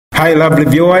Hi lovely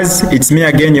viewers, it's me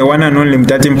again, your one and only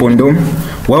Mutati Mpundu.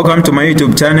 Welcome to my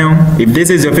YouTube channel. If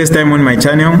this is your first time on my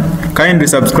channel, kindly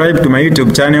subscribe to my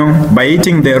YouTube channel by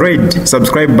hitting the red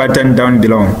subscribe button down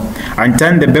below and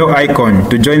turn the bell icon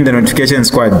to join the notification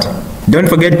squad. Don't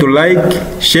forget to like,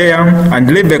 share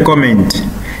and leave a comment.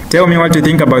 Tell me what you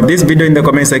think about this video in the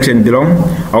comment section below.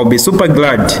 I'll be super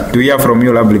glad to hear from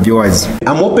you lovely viewers.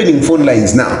 I'm opening phone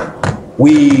lines now.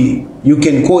 You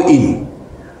can call in.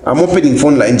 I'm opening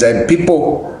phone lines and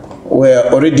people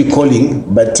were already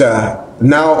calling, but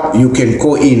now you can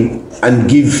call in and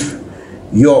give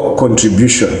your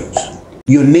contributions.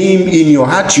 Your name in your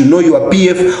heart, you know you are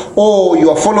PF, or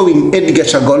you are following Edgar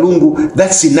Lungu.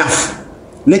 That's enough.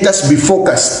 Let us be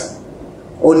focused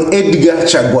on Edgar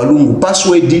Lungu.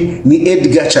 Password ni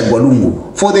Edgar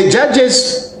Lungu. For the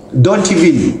judges, don't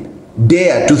even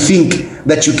dare to think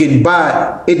that you can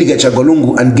bar Edgar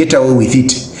Lungu and get away with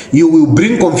it. You will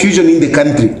bring confusion in the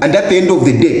country, and at the end of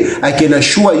the day, I can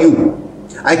assure you,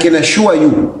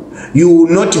 you will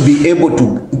not be able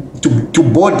to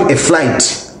board a flight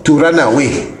to run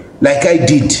away like I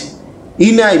did.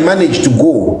 I managed to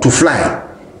go to fly.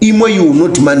 Imo, you will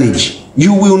not manage.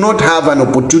 You will not have an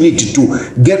opportunity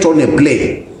to get on a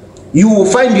plane. You will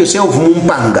find yourself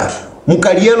mumpanga,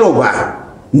 mukarieloba,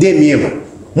 ndemieva,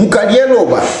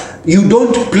 mukarieloba. You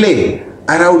don't play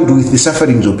around with the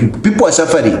sufferings of people. People are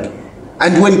suffering.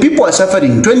 And when people are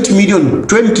suffering, 20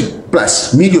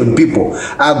 plus million people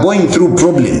are going through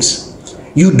problems.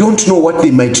 You don't know what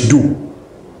they might do.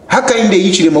 Hakainde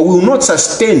Ichilema will not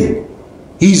sustain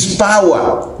his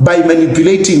power by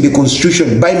manipulating the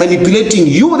constitution, by manipulating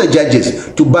you, the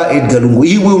judges, to bar Edgar Lungu.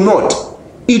 He will not.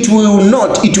 It will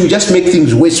not. It will just make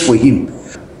things worse for him.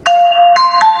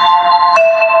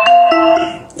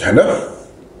 Hello?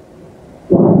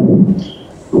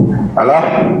 Hello?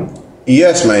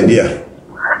 Yes, my dear.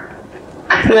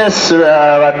 Yes,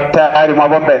 Batari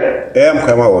Mabombe.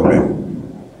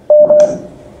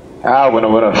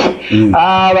 Bueno.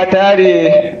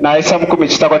 Batari, na isa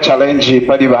mkumichitako challenge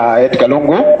pali ba Edgar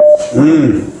Lungu.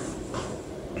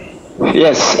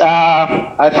 Yes,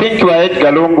 I think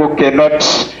Edgar Lungu cannot.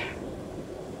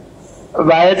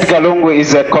 Edgar Lungu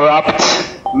is a corrupt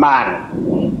man,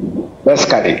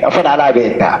 basically. Afana ala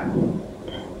beta.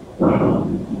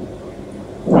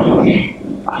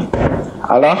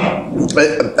 Hello?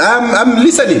 I'm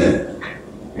listening.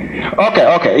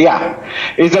 Okay, yeah.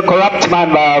 He's a corrupt man,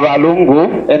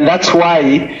 Lungu, and that's why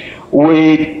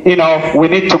we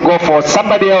need to go for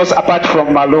somebody else apart from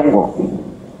Lungu.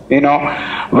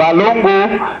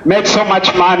 Lungu made so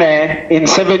much money in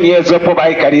 7 years up to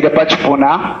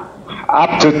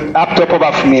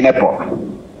Minepo.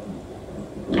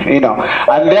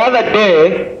 And the other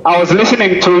day I was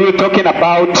listening to you talking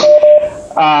about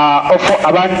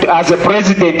as a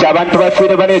president, abantu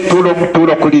bafire bale tulo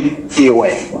mutulo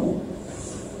kulitiwe.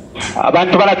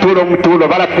 Abantu bala tulo mutulo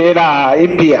bala pera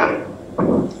impia.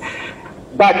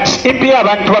 But impia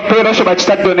abantu bapera sho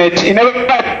bachita donate.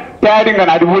 Ineba tayari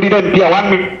ngana adibulire impia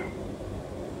 1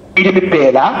 million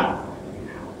pera.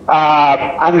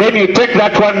 And then you take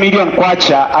that 1 million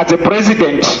kwacha as a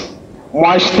president.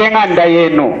 Mwashtenga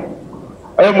ndayenu.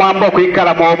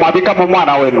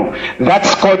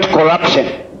 That's called corruption.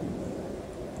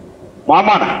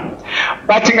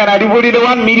 But in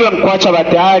 1 million kwacha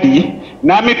batari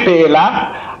nami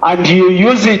pela, and you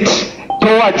use it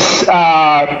towards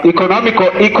economical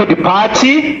equity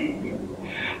party.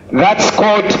 That's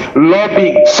called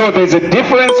lobbying. So there's a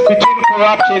difference between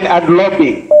corruption and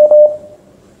lobbying.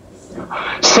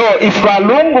 So if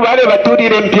Lungu wale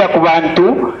baturire mpia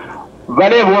kubantu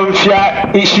vale bonfya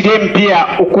ishirempia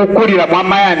ukukurira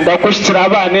mwamayanda kushitira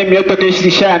abana emyotoka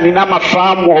ishirishani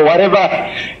n'amafamu or whatever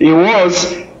it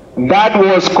was, that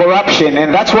was corruption,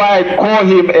 and that's why I call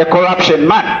him a corruption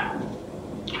man.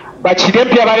 But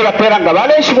shirempia vale baperanga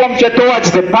vale ishibomfya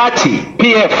towards the party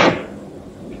PF,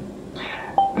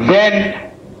 then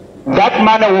that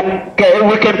money,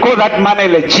 we can call that money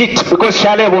legit because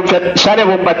shale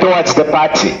bomba towards the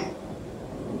party.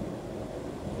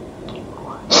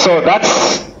 So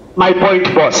that's my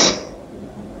point, boss.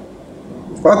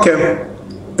 Okay.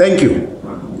 Thank you.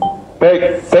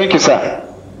 Thank you, sir.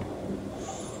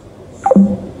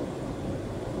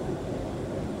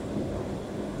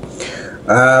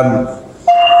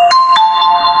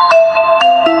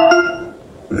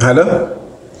 Hello?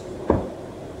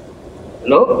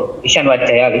 Hello? Ishan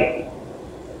Watayali.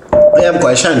 I am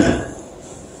Kwashani.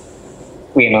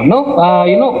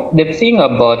 The thing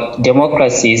about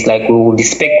democracy is like we will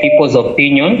respect people's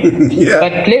opinion, yeah.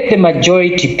 But let the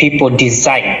majority people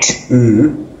decide.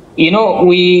 We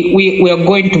are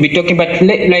going to be talking about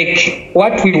like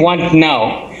what we want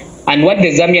now. And what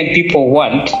the Zambian people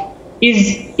want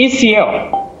is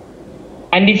ECL.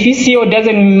 And if ECL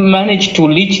doesn't manage to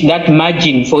reach that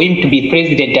margin for him to be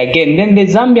president again, then the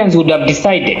Zambians would have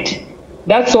decided.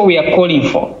 That's all we are calling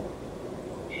for.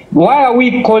 Why are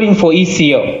we calling for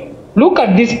ECL? Look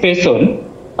at this person.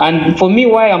 And for me,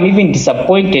 why I'm even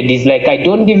disappointed is like, I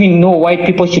don't even know why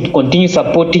people should continue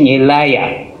supporting a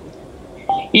liar.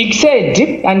 He said,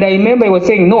 and I remember he was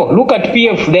saying, no, look at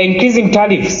PF, they're increasing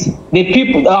tariffs. The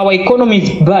people, our economy is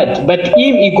bad, but if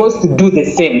he goes to do the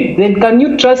same, then can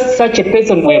you trust such a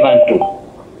person, Mwevantu?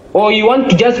 Or you want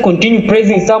to just continue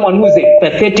praising someone who's a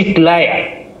pathetic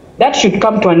liar? That should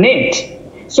come to an end.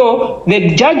 So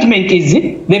the judgment is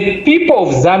the people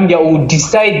of Zambia will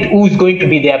decide who's going to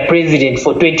be their president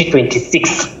for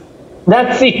 2026.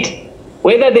 That's it.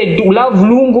 Whether they do love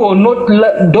Lungu or not,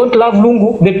 don't love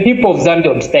Lungu, the people of Zambia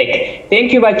will decide.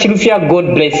 Thank you, Bachilufia.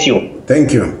 God bless you.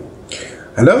 Thank you.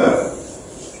 Hello?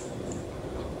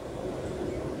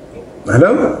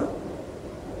 Hello?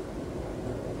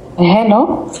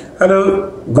 Hello? Hello.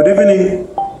 Good evening.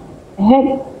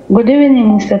 Good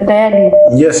evening, Mr. Tayali.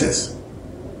 Yes, yes.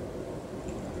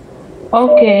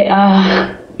 Okay,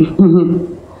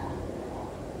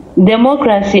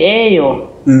 democracy eyo.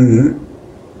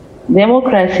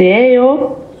 Democracy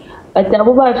eyo.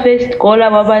 Atabuba first kola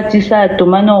baba tisa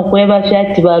tumana okweba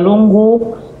fyati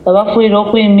balungu. Tabafuira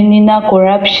okwiminina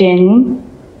corruption.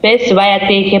 First vaya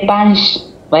take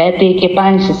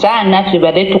punch. Sana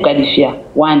fibare tukalifia.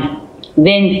 1.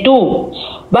 Then 2.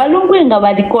 Balungu nga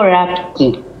bali corrupt.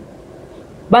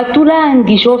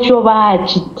 Batulangi shofyo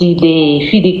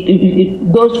baachitile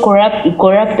those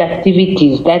corrupt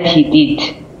activities that he did.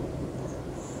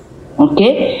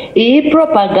 Okay? Hii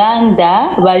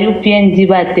propaganda ba UPND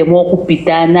batemo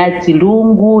kupitana ati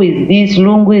Lungu is this,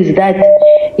 Lungu is that.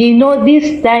 You know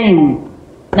this time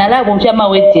nalabo mchama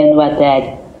wetien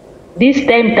batari. This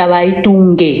time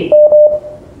tabaitunge.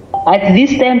 At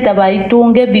this time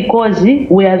tabaitunge because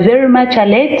we are very much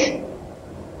alert.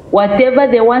 Whatever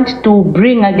they want to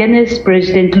bring against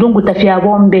President Lungu tafia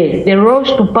bombe, they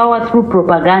rose to power through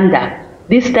propaganda.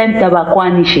 This time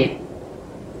tabakwanishe.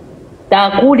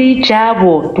 Takuri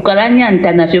chabo,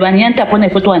 tukalanyanta na fibanyanta pone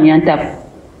foto wanyanta.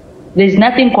 There's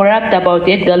nothing corrupt about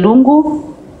Edgar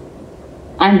Lungu,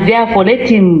 and therefore let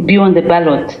him be on the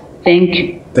ballot. Thank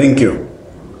you. Thank you.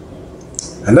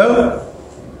 Hello?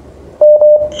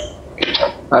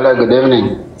 Hello, good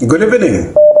evening. Good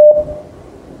evening.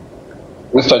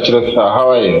 Mr. Chirufia,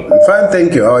 how are you? I'm fine,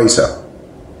 thank you. How are you, sir?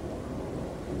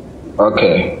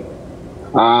 Okay.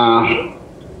 I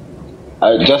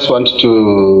just want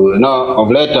to know, of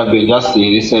late I've been just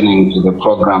listening to the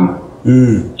program.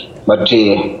 But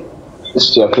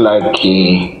it's just like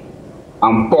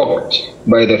I'm poked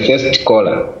by the first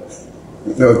caller.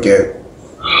 Okay.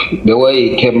 The way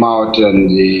he came out and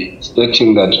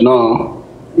stating that no,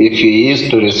 if he is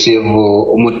to receive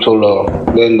Umutulo,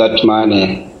 then that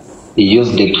money he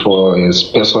used it for his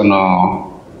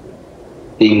personal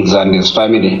things and his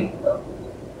family.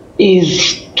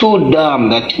 He's too dumb,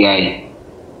 that guy.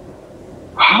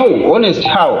 How? Honest,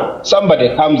 how?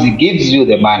 Somebody comes, he gives you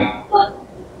the money.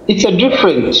 It's a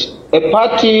different. A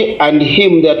party and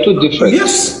him, they're two different.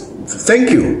 Yes, thank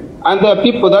you. And there are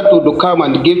people that would come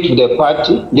and give to the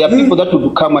party. There are people that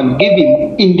would come and give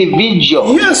him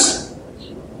individual. Yes.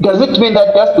 Does it mean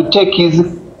that he has to take his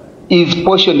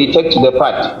portion he takes to the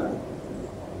party?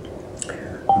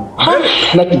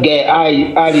 That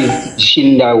guy,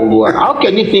 how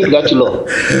can you think that low?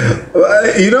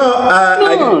 You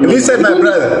know, listen, my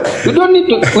brother. We don't need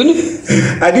to.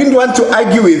 I didn't want to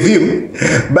argue with him,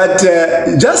 but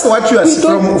just what you are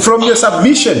from your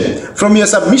submission. For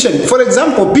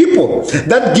example, people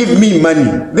that give me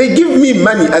money, they give me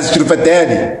money as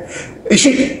Chirupatayari. I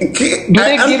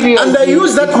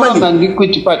use that money.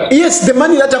 Yes, the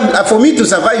money that for me to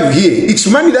survive here, it's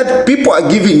money that people are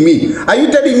giving me. Are you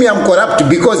telling me I'm corrupt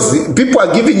because people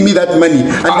are giving me that money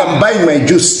and I'm buying my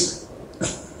juice?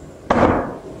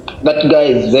 That guy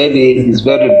is very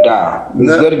down. He's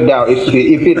very down. If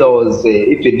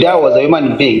there was a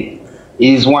human being,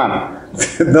 he is one.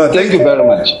 No, thank you very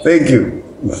much. Thank you.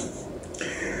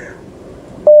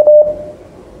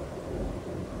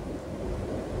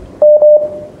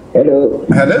 Hello.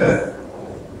 Hello.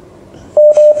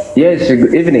 Yes,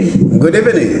 good evening. Good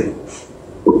evening.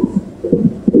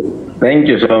 Thank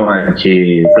you so much,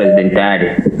 President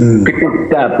Tari. Keep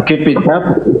it up. Keep it up.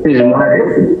 This is my.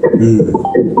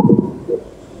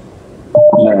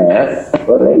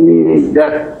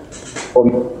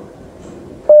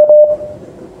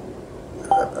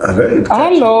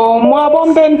 Hello,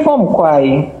 Mwabomben from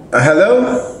Kwai. Hello.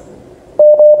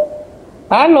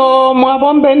 Hello,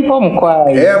 mwabomben po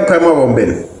mkwai. Mkwai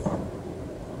mwabomben.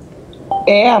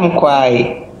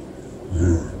 Mkwai.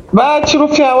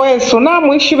 Bachirufya wesu na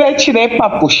mwishi bechire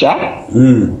papusha.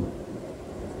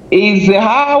 Is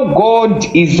how God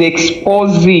is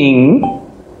exposing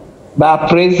the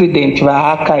president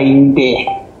Hakainde.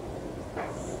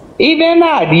 Even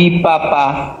ali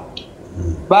papa.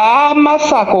 Ba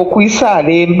masako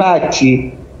kwisale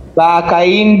mbati.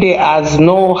 Hakainde has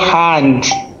no hand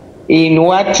in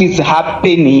what is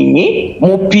happening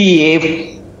mu PF.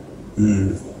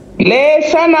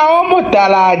 Lesa na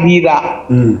omotaladira.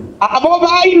 Abo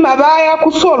bayima baya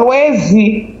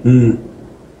kusolwezi.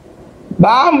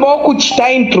 Bambo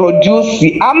kuchita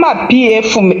introduce ama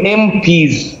PF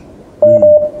MPs.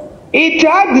 It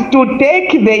had to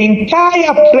take the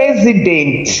entire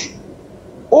president.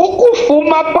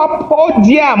 Ukufuma pa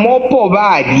podium opo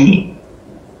bali.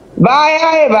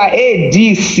 Baya eba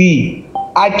ADC.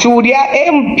 Aturia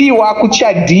MP wa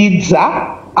kuchadidza.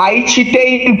 Aichite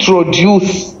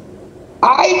introduce.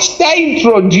 Aichite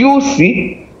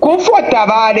introduce. Kufota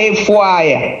bale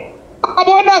fwaya.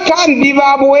 Abona kandi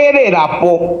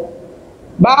babwererapo.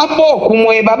 Babo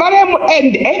kumweba.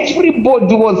 And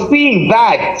everybody was seeing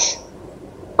that.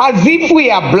 As if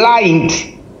we are blind.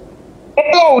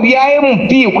 Hello, the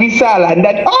MP kwisala. And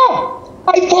that, oh,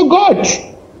 I forgot.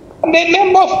 I'm the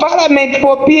member of parliament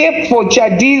for PF for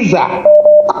Chadiza.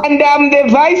 And I'm the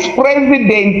vice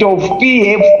president of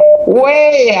PF.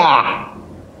 Where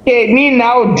can he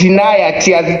now deny that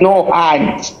he has no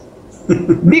hand?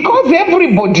 Because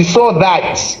everybody saw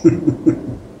that.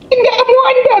 And I'm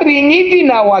wondering,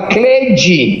 even our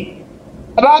clergy,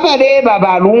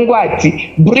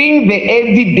 bring the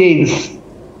evidence.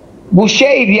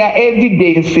 Bushairia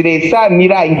evidence, Resa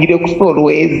Mirangire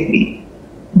Kusolwezi.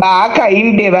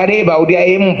 Hakainde bareba uria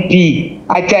MP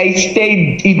ata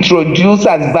stayed introduced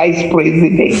as vice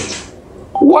president.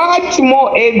 What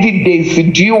more evidence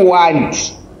do you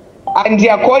want? And you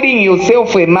are calling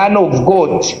yourself a man of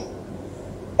God.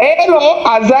 Hello,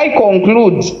 as I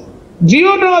conclude, do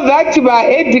you know that by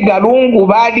Edgar Lungu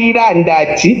Bally and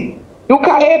that you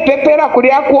can pepera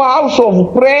kuriaku house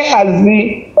of prayers,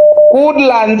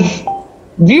 Woodlands?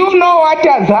 Do you know what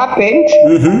has happened?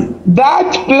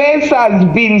 That place has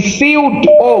been sealed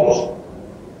off.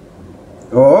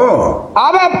 Oh.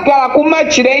 Abakala kuma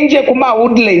chirenje kuma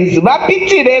Woodlands.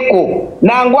 Bapitireko.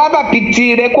 Nangwa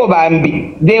bapitireko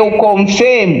bambi. They will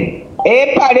confirm.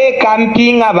 Epare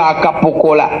camping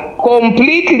abakapokola.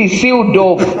 Completely sealed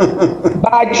off.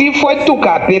 But if we took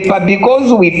a paper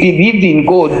because we believe in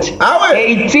God.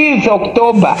 18th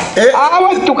October.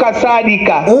 Awe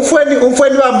tukasadika.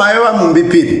 Ufweni wa mayewa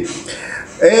mumbipiri.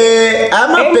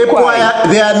 Ama pepo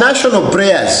they are national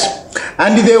prayers.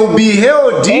 And they will be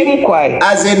held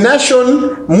as a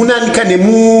nation munanikane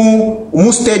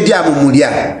mu stadium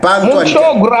mulia.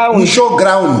 Mu show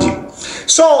ground.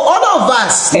 So all of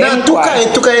us na tuka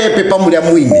pepa mulia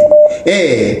muine.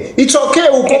 It's okay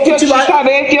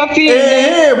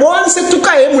once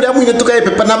tuka mulia muine tuka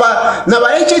pepa na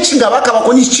ba chinga baka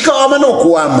bakonichika wama no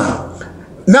kuama.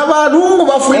 Na barungu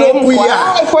bafuiro kuya.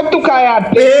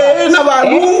 Na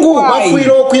barungu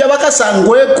bafuiro kuya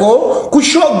bakasangweko ku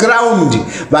show ground.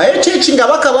 Ba chinga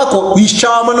baka bako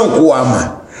ishawama no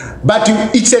kuama. But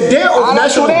it's a day of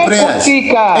national prayers.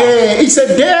 It's a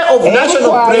day of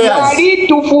national prayers.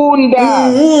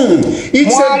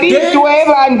 It's a day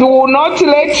and will not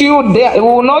let you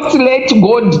will not let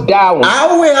God down. I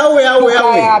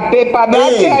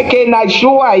can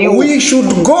assure you. We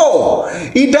should go.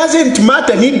 It doesn't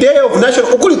matter. Ni day of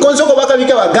national. Ukuli konsoko baka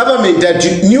vika wa government that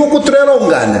new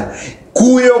kutrelongana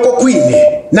kuyoko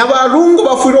kwine. Na barungu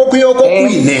bafuiro kuyoko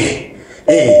kwine.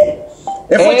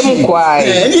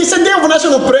 It's a day of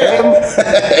national prayer.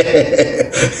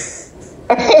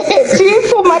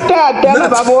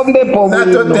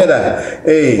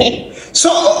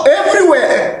 So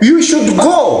everywhere you should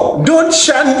go. Don't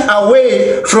shun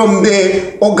away from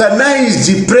the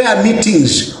organized prayer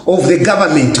meetings of the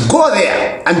government. Go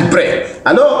there and pray.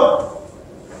 Hello?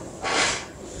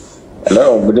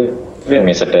 Hello, good evening,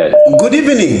 Mr. Ted. Good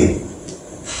evening.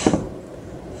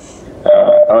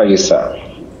 How are you, sir?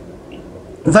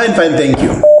 Fine, thank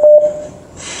you.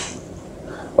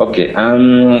 Okay,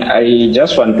 I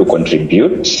just want to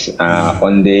contribute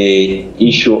on the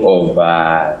issue of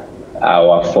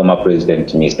our former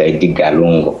president, Mr. Edgar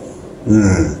Lungu.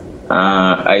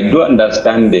 I do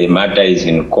understand the matter is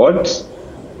in court,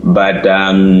 but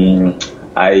I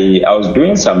was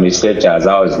doing some research as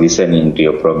I was listening to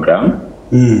your program,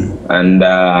 and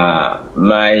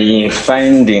my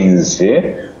findings,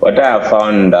 what I have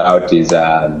found out is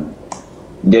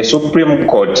the Supreme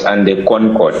Court and the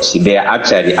Con Court, they are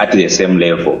actually at the same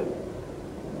level.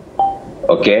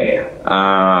 Okay,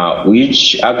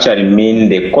 which actually mean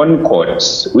the Con Court,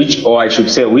 which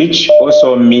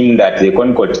also mean that the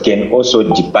Con Court can also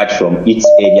depart from its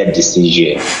earlier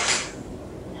decision.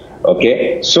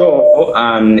 Okay, so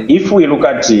if we look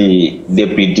at the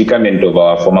predicament of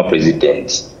our former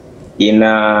president, in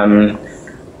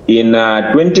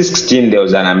 2016 there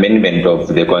was an amendment of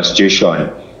the Constitution.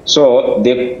 So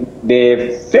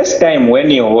the first time when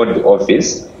he held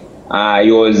office,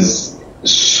 he was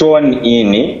sworn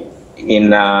in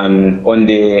on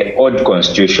the old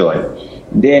Constitution.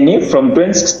 Then from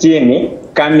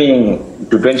 2016 coming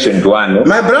to 2021,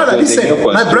 my brother,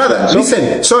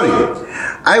 listen. Sorry,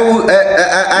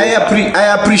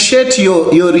 I appreciate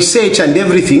your research and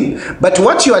everything, but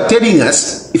what you are telling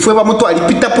us, if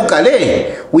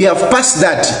we have passed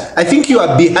that. I think you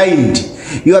are behind.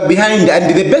 You are behind,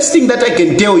 and the best thing that I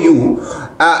can tell you,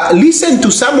 listen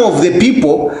to some of the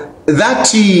people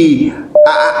that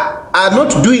are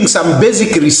not doing some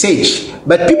basic research,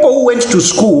 but people who went to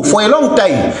school for a long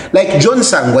time, like John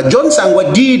Sangwa. John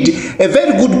Sangwa did a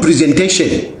very good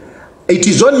presentation. It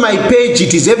is on my page,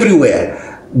 it is everywhere.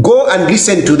 Go and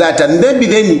listen to that, and maybe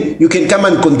then you can come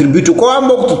and contribute to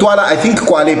I think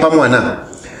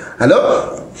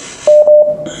hello?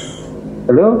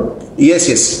 Hello?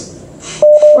 Yes.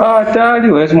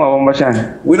 Tali, where's my woman?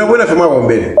 We don't want to come out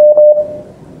of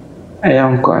I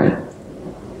am quiet.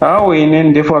 Awo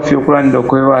inende fwa fyokulanda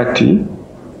kwewati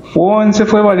wonse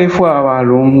fwe balefu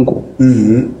abalungu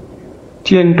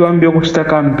tie ntwambye okusta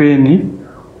kampeni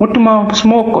mutuma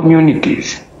small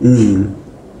communities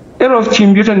ero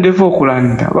chimbyuta ndefu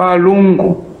okulanda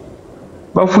balungu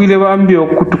bafuile bambye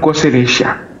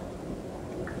okutukoseresha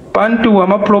bantu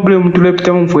ama problem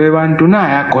tulepita mfwe bantu na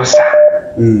yakosa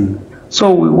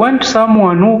so we want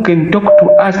someone who can talk to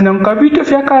us. Nankabito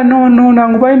fyaka no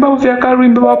nangu baimba fyaka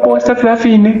ruimba ba posta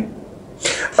flafine.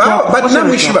 But na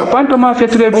mwishiba. Panto mafia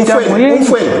tulepita mwe.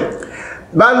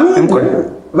 Balungu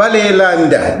vale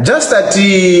landa. Just that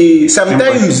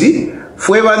sometimes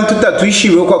fwe bantu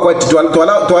tatuishiwe kwa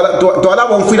twala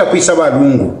bomfira kuisa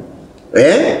balungu.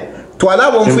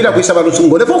 Twala bomfira kuisa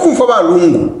balungu. Lefo kumfa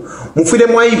balungu. Mfire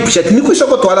mwaipisha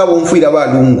tinikuisoko twala bomfira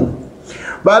balungu.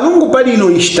 Balungu pali ino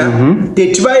nishita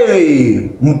tetibaye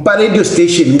mpa radio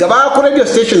station ngaba ku radio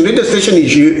station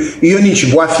iyo ni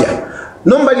chibwafya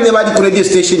nombali ne bali ku radio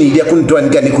station ili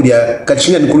yakunitwanika nikulia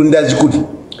kachinya nikulundazi kuli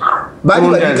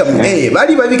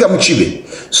bali babika muchibe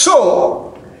so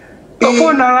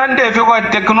Kofona lande kwa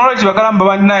technology bakalamba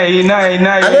banaye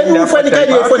ale mfani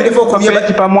kali phone defo kumya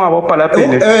bati pamwa abo pala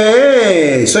pene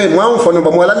so mwa mfano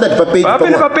bamwalanda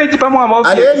pa page pamwa abo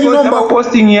ale ni nomba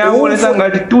posting ya wole sanga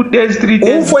 2 days 3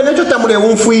 days mfano cho tamule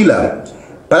umfuila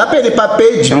pala pene pa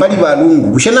page bali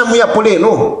balungu ushena muya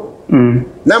polelo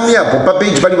namu yapo pa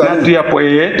page bali balungu natu yapo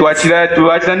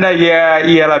tuachira nda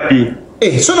ya lapi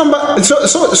so nomba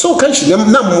so kanshi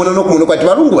namu mwana no kumuno kwa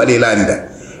balungu balelanda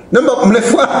Namba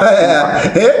mlefwa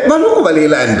balungu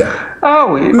balelanda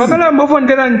awe bakala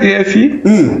mbofondera ndefi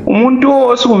umuntu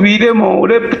osubilemo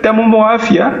ulepita mu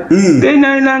afya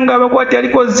tena inanga bakwati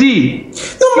aliko zi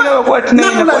bakwati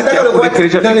na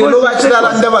lo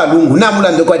bachilanda balungu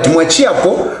namulanda kwati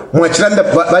mwachiapo mwachilanda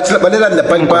balelanda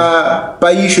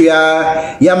pa issue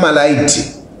ya malaiti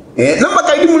namba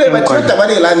kaidi mule bachilanda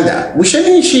balelanda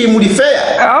mushenishi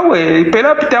mulifea awe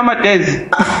pela pita matezi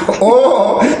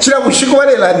chira mushiko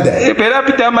balelanda pela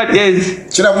pita matezi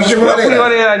chira mushiko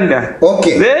balelanda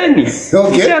okay then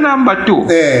ya number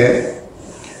 2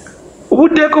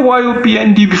 ubuteko bwa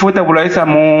UPND before tabulaisa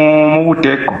mu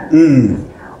buteko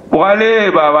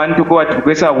wale babantu ko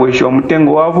batukesa bwesho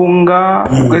omutengo wabunga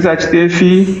ukesa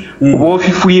kitefi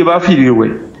bofifuye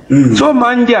bafiriwe so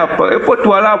manje apa epo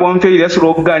twala bomfeire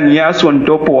slogan ya son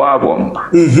top wabo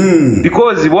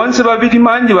because bonse babiri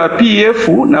manje ba PF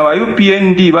na ba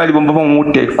UPND bali bomba mu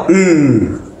muteko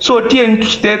so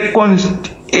TNT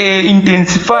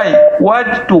intensify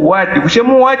word to word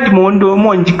kushemu word mondo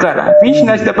monjikala fish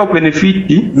na step up benefit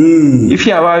if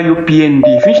you are UPND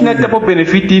fish na step up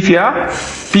benefit if you are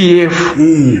PF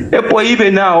epo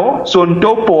ibe now son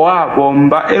top wabo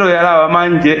mba ero yala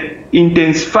manje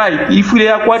intensify if we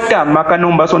are kwata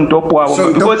makanomba son top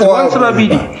wabo because once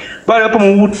babidi bale po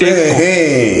mu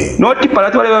buteko not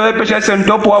para twale ba pesha son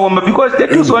top wabo because they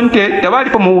too sonte tabali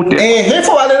po mu buteko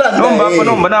hefo balelanda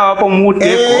nomba na po mu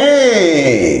buteko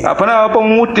apana wapo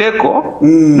muteko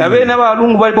na bena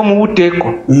balungu bali po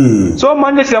muteko so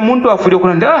manje sya muntu afuri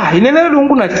kulanda inene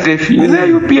lungu na chitrefi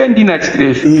inene UPND na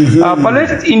chitrefi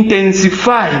let's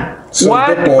intensify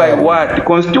ward by ward,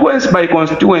 constituency by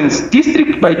constituency,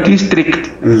 district by district,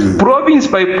 province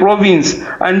by province,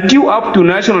 until up to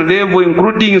national level,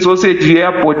 including sausage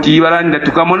airport,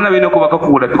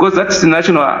 because that's the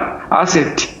national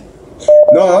asset.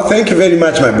 No, thank you very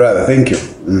much, my brother. Thank you.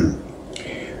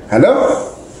 Hello?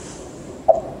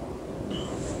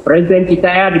 President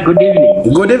Itayad, good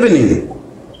evening. Good evening.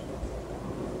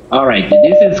 All right,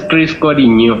 this is Chris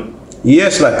calling you.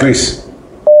 Yes, Chris.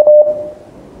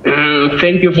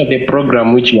 Thank you for the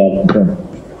program which you have done.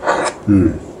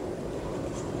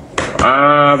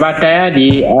 But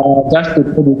Tayadi, just to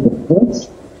put it in place,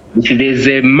 if there's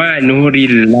a man who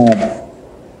really loves,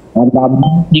 and I'm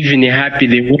even happy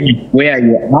the way where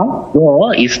you are,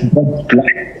 so it's God's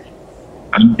plan.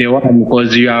 I'm the one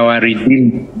because you are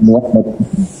redeemed.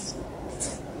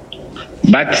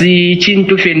 But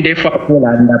chintu fende for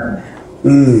Polanda.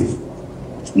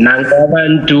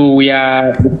 Nangabantu we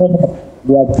are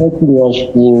talking of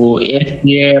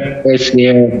SDF,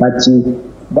 but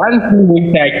one thing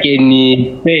which I can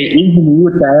say, even you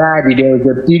tired, there was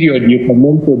a period you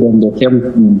commented on the same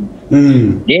thing.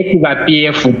 Get to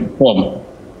appear for form.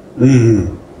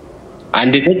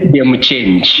 And let them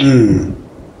change.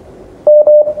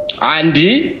 And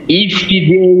if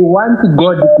they want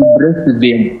God to bless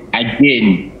them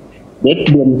again, let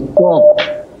them stop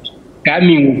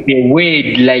coming with a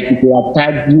word like they are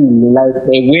tagging, like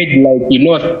a word like,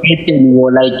 Satan,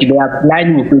 or like they are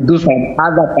planning to do some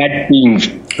other bad things.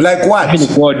 Like what?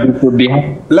 God to be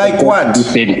like what?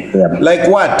 Like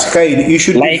what? You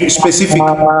should be specific.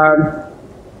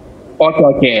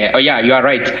 Okay. Oh yeah, you are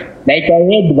right. Like I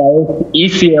read by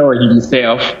Israel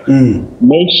himself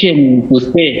mentioned to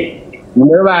say,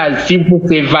 whenever a civil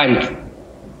servant,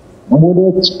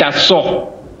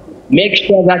 make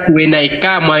sure that when I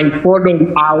come,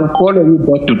 I'll follow you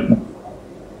go to.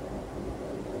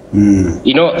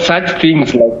 Such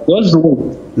things like those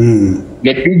words.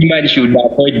 The big man should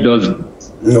avoid those.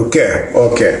 Okay.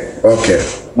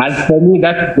 As for me,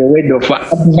 that's the word of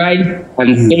advice,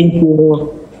 and thank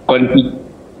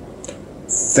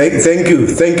you.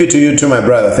 Thank you to you too, my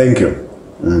brother. Thank you.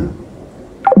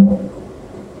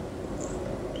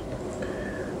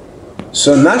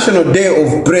 So National Day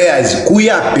of Prayers,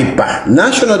 Kuya Pipa.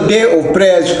 National Day of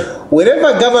Prayers,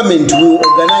 wherever government will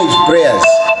organize prayers,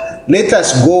 let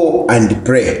us go and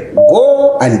pray.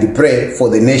 Go and pray for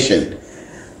the nation.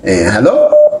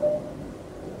 Hello?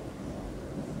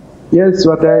 Yes,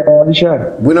 what I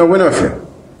mentioned. Bueno.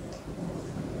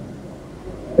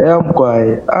 I'm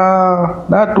quiet.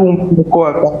 Not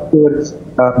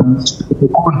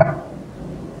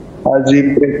as he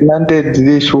pregnanted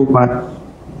this woman.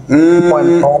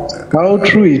 How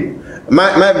true it?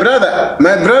 My brother,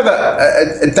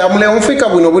 Tamule umfika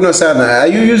buno sana. Are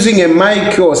you using a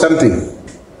mic or something?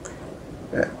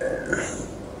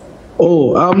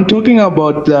 Oh, I'm talking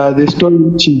about the story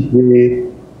which is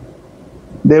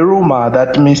the rumor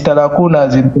that Mr. Lakuna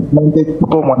has implemented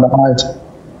people on the house.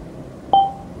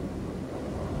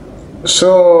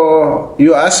 So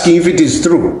you're asking if it is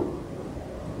true?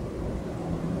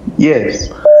 Yes.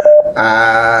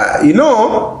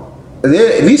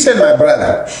 Listen, my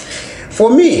brother.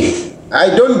 For me, I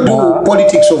don't do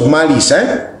politics of malice.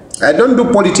 I don't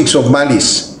do politics of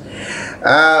malice.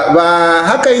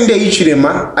 I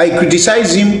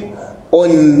criticize him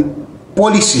on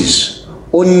policies,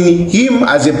 on him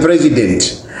as a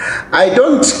president. I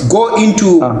don't go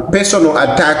into personal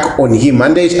attack on him.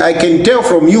 And I can tell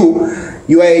from you,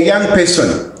 you are a young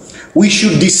person. We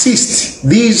should desist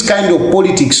these kind of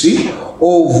politics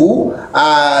of,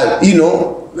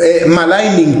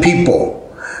 maligning people.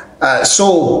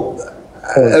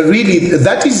 Really,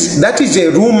 that is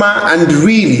a rumor, and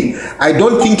really, I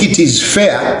don't think it is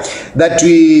fair that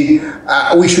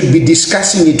we should be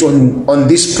discussing it on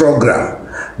this program,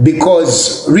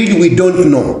 because really we don't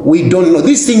know.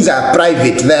 These things are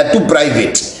private. They are too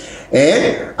private.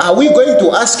 Are we going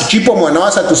to ask Chipo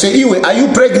Mwanawasa to say, Iwe, are you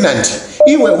pregnant?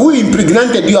 Iwe, who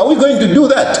impregnated you? Are we going to do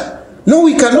that? No,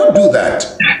 we cannot do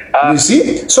that. You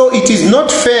see? So it is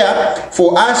not fair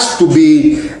for us to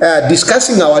be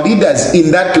discussing our leaders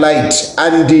in that light.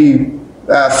 And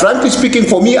frankly speaking,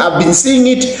 for me, I've been seeing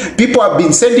it. People have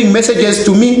been sending messages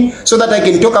to me so that I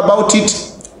can talk about it.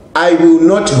 I will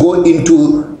not go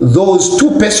into those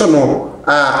too personal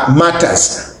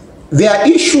matters. There are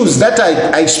issues that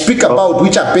I speak about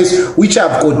which have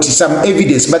got some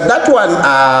evidence. But that one,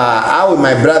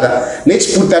 my brother,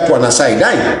 let's put that one aside.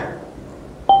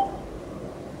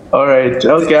 All right.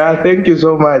 Okay. Thank you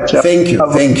so much. Thank you.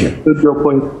 To your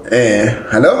point.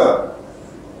 Hello?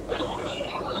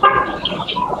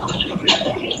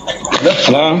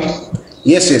 Hello?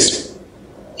 Yes.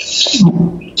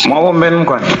 Mwabombeni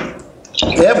mkwani?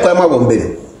 Kwa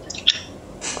mwabombeni.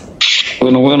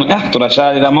 Bueno,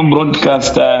 tunashalira ma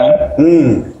broadcaster.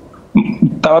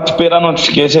 Tawatupera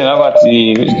notification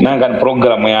abati nanga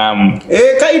program yamu.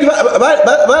 Kaidi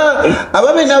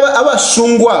abamene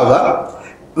abasungwa aba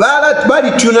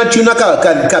bali tuna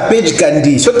ka page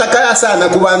kandi so takaya sana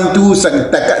ku bantu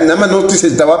nama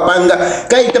notices tawapanga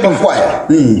kaita bafwaya.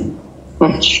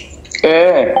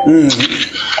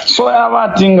 So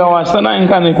abati ngawasana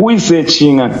inkane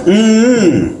kuisearchinga.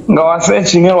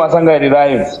 Ngawasearchinga wasanga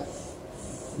live.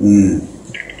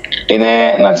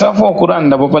 Ine nachafu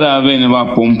okuranda popada abene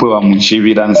bapumpwe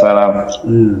bamuchibira nsala.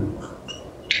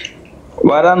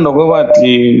 Barando ko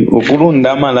bati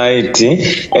okurunda amalaiti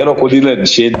ero kudile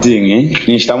shading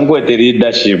nishtamkwete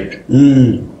leadership.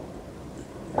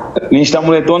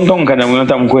 Nishtamule tontonka na mwana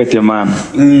tamkwete mana.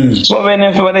 So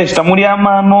bene fe bale shtamuli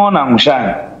amano na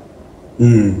ngushana.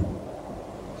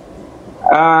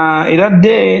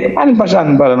 Iradde ani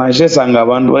pashan para na shesanga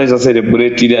abantu baliza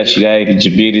celebrate ile ashira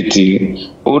eligibility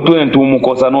otu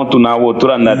entumukosa no tunawo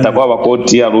turanda takwa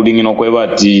bakoti ya ruling no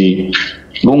kwebati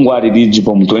Lungu ali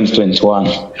eligible mu 2021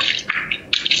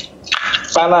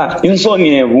 sala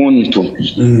insoni ebuntu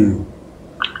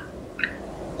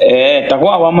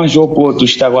takwa abamashopo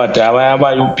tushitakwata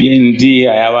aba UPND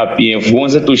ayaba PF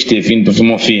bonse tushitefintu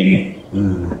fimofini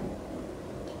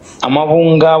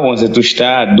amavunga bonse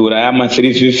tushitadura yama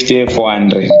 350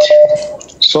 400.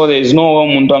 So there is no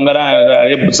muntu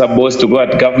angara supposed to go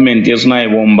at government yesuna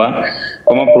ibomba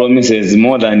kama promises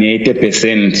more than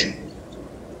 80%.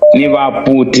 Ni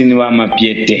baputi ni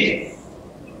bamapiete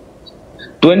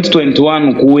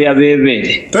 2021 kuya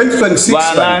bebere 2026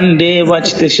 barande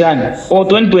bachiteshani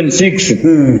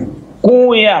 2026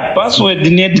 kuya password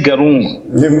ni Edgar Lungu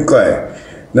nimkoe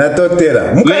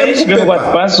natotera mukaye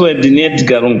password ni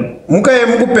Edgar Lungu mukaye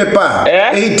mukupepa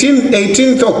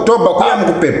 18th October kuya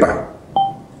mukupepa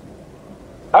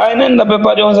nenda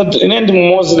pepa jonza inendi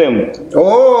mu Muslim.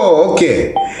 Oh,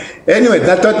 okay. Anyway,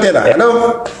 natotera.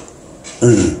 Hello.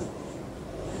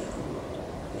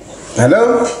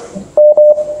 Hello.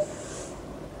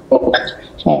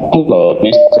 Hello,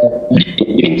 Mr.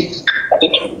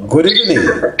 Good evening.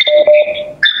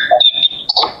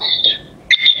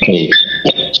 Okay.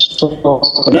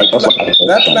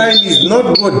 That line is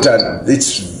not good.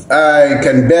 I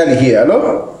can barely hear.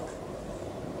 Hello.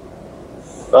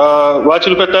 Watch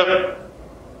you better.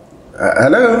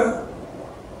 Hello.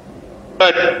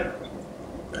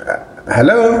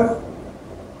 Hello.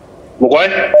 Mkwai.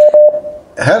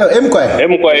 Hello, Mkwai.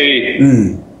 Mkwai.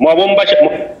 Mwabomba.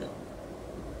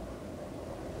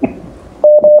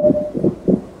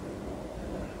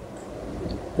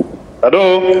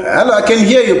 Hello. Hello, I can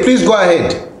hear you. Please go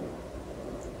ahead.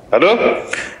 Hello.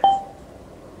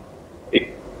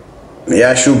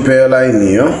 Ya shupe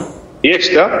line yo.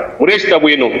 Yesta, uresta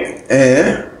bueno.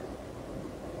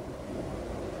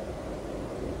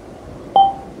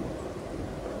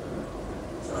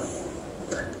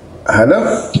 Hello.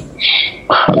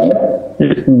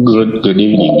 Good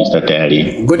evening, Mr.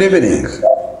 Terry. Good evening.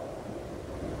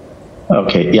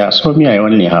 Okay, yeah, so me, I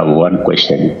only have one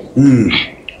question.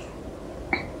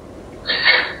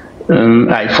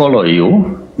 I follow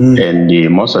you, and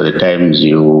most of the times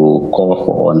you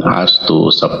call on us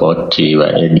to support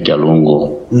Edgar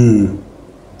Lungu.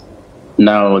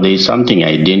 Now, there is something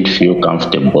I didn't feel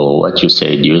comfortable. What you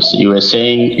said, you were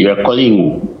saying you are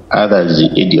calling others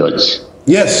idiots.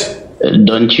 Yes.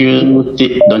 Don't you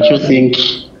think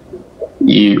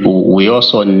we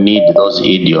also need those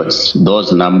idiots,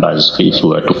 those numbers, if we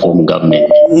were to form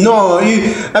government? No,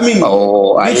 I mean.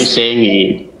 Or are you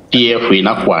saying PF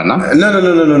inakwana? No.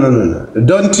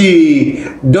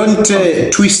 Don't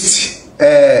twist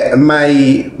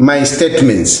my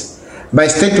statements. My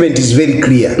statement is very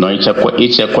clear. No, it's a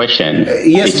question.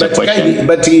 Yes,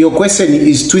 but your question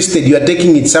is twisted. You are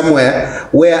taking it somewhere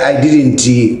where I didn't.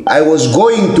 I was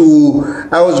going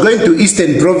to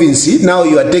Eastern Province. Now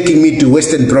you are taking me to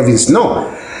Western Province. No,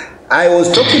 I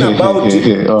was talking about.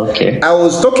 Okay. I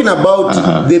was talking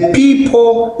about the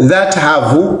people that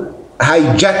have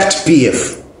hijacked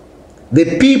PF.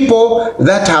 The people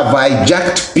that have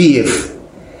hijacked PF.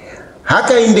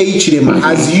 Hakainde Hichilema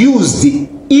has used the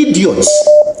idiots.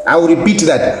 I will repeat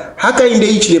that. Hakainde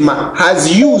Hichilema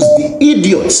has used the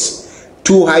idiots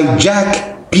to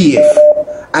hijack PF.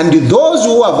 And those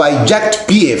who have hijacked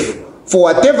PF, for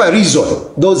whatever reason,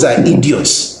 those are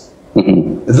idiots.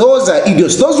 Those are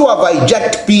idiots. Those who have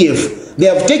hijacked PF, they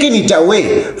have taken it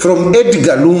away from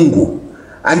Edgar Lungu.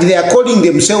 And they are calling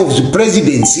themselves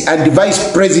presidency and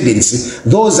vice presidency.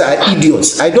 Those are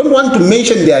idiots. I don't want to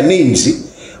mention their names.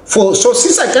 So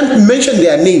since I can't mention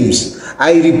their names,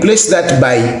 I replace that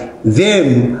by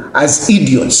them as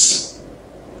idiots.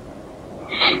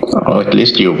 Or at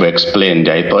least you've explained.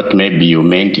 I thought maybe you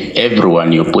meant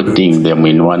everyone, you're putting them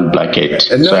in one bracket.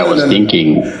 So I was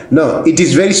thinking. No, it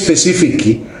is very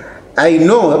specific. I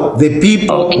know the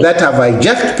people that have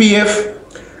hijacked PF,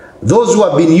 those who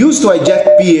have been used to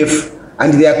hijack PF,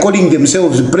 and they are calling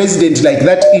themselves president, like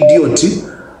that idiot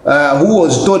who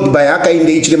was told by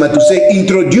Hakainde Hichilema to say,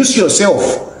 introduce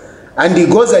yourself. And he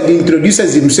goes and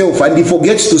introduces himself, and he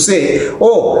forgets to say,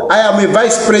 oh, I am a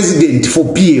vice president for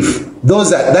PF.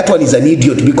 That one is an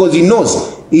idiot, because he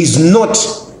knows he's not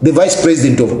the vice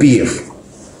president of PF.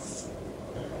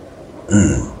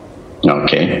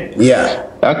 Okay. Yeah.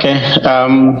 Okay.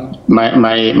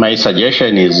 My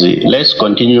suggestion is let's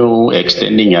continue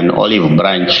extending an olive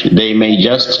branch. They may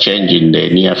just change in the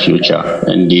near future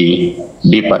and be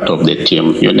part of the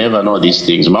team. You never know these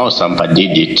things. Mao Sampa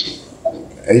did it.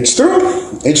 It's true.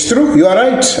 It's true. You are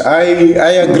right.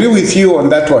 I agree with you on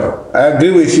that one. I agree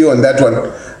with you on that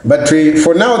one. But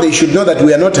for now, they should know that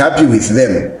we are not happy with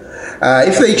them.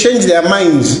 If they change their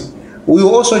minds, we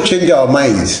will also change our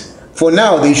minds. For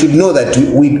now, they should know that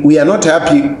we are not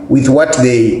happy with what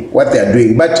they are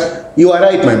doing. But you are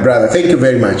right, my brother. Thank you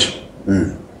very much.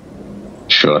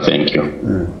 Sure, thank you.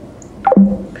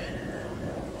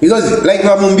 Because like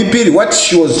Mamumbi Piri, what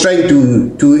she was trying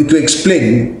to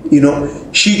explain, you know,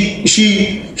 she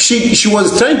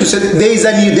was trying to say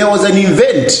there was an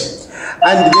event,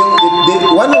 and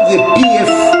one of the PF,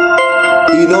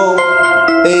 you know,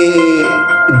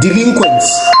 delinquents.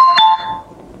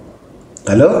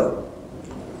 Hello?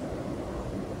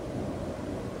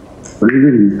 Good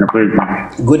evening, Mr.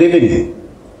 President. Good evening.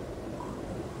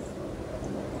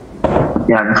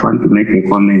 Yeah, I just want to make a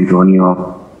comment on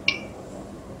your.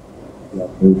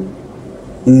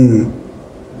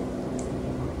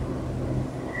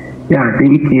 Yeah, I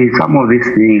think some of these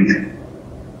things,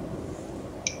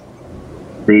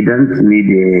 they don't need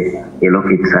a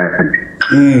rocket science.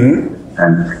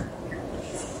 And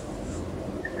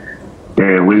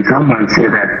when someone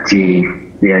says that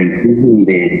they are increasing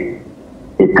the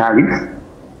tariffs,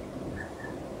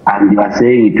 and you are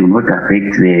saying it will not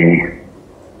affect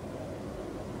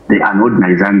the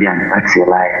unordinary Zambian, that's a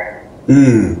lie.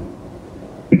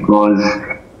 Because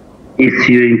if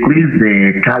you increase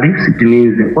the tariffs, it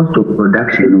means the cost of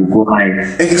production will go high.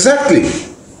 Exactly.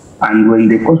 And when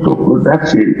the cost of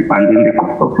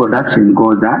production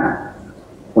goes up,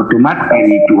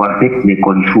 automatically it will affect the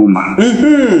consumer,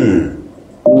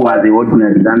 who are the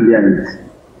ordinary Zambians.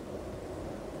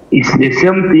 It's the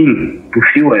same thing to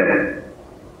fuel.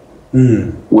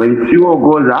 When fuel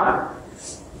goes up,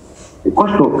 the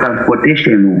cost of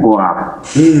transportation will go up.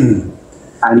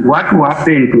 And what will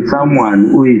happen to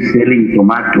someone who is selling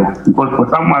tomato? Because for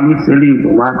someone who is selling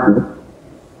tomato,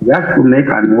 you have to make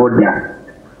an order.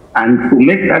 And to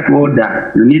make that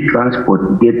order, you need transport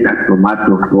to get that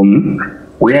tomato from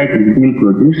where it is being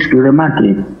produced to the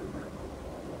market.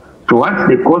 So once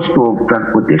the cost of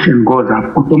transportation goes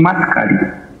up,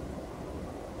 automatically,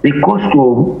 the cost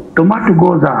of tomato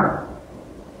goes up.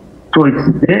 So it's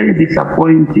very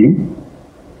disappointing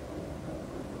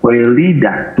for a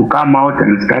leader to come out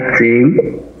and start saying,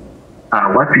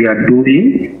 what we are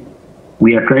doing,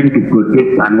 we are trying to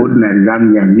protect an ordinary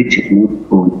Zambian, which is not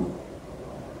true.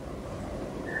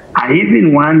 I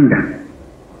even wonder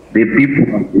the people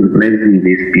representing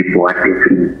these people are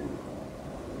taking.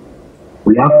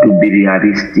 We have to be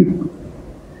realistic.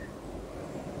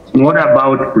 It's not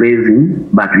about praising,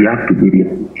 but we have to be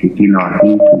realistic in our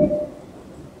thinking.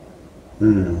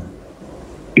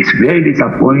 It's very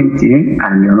disappointing,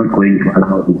 and we are not going to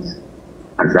allow this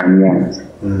as Zambians.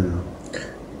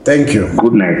 Thank you.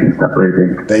 Good night, Mr.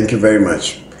 President. Thank you very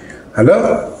much.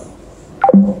 Hello?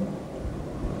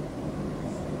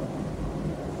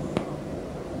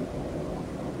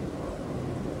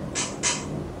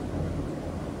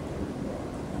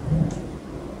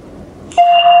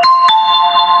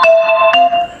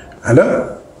 Hello?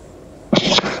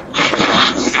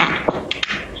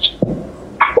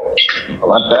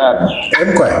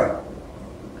 Mkwae.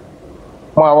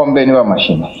 Mwawo mbeni wa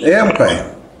mashina. Mkwae.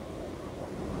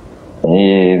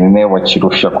 Ne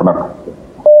wachirusha kuna.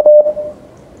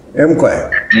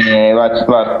 Mkwae.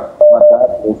 Watu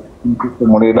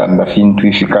mulera ndafintu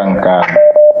ifikanka.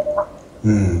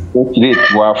 Okire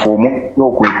twafomu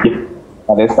yokweke.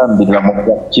 Alesa mbira mu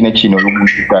kino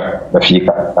lumushika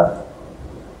ndafika.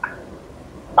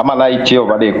 Amalaiti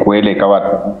obale kweleka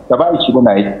watu. Tabai chiro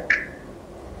nayi.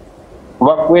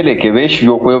 Bakweleke beshi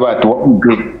yokweba watu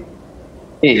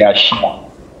yashi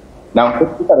na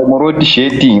mkutika remorodi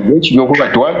shedding beshi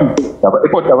yokweba watu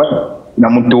tabako tabai na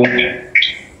mtu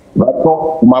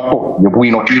bato mapo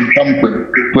yobwino kwintamwe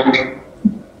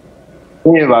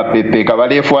eva pepe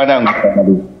kabale fwana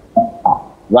ngalo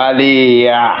vale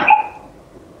ya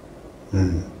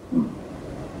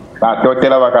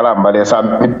batotela bakalamba lesa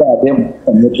mpade mu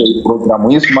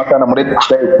program yisu makana murete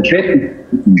kusheti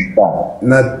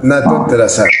na totela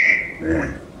sa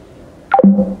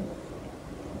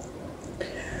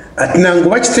nangu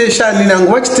wachiteshani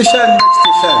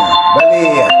bale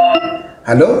ya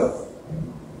hello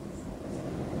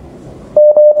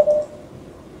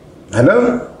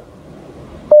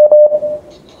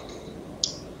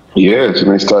Yes,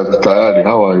 Mr. Tayari,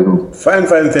 how are you? Fine,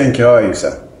 thank you. How are you,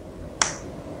 sir?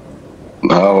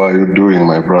 How are you doing,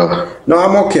 my brother? No,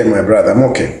 I'm okay, my brother. I'm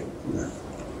okay.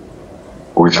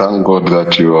 We thank God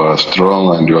that you are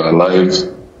strong and you are alive.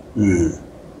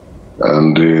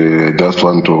 And just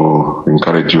want to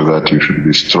encourage you that you should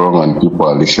be strong and people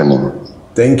are listening.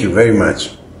 Thank you very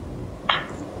much.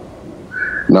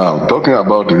 Now, talking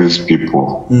about these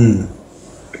people,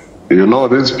 you know,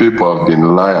 these people have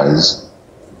been liars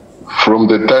from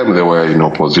the time they were in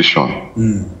opposition.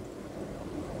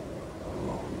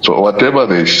 So whatever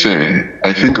they say,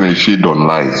 I think they feed on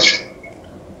lies.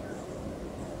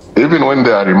 Even when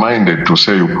they are reminded to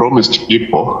say you promised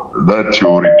people that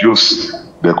you reduce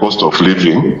the cost of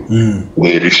living,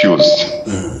 they refused.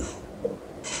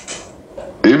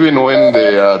 Even when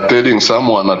they are telling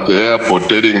someone at the airport,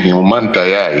 telling him, Manta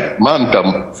yai, Manta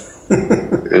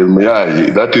yai,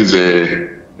 that is a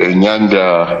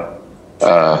Nyanja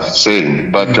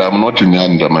saying, but I'm not in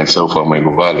Nyanja myself, I'm a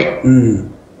Valley.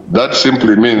 That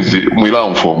simply means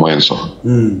Milan for Mwenso.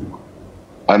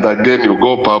 And again, you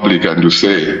go public and you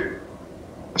say,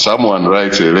 someone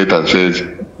writes a letter and says,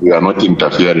 we are not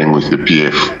interfering with the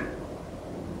PF.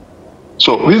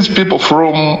 So these people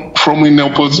from in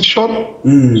opposition,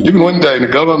 even when they're in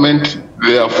government,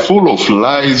 they are full of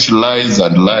lies.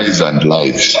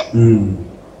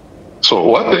 So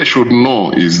what they should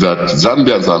know is that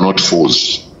Zambians are not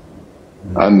fools.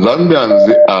 And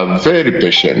Zambians are very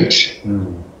patient.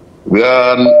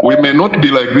 We may not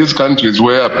be like these countries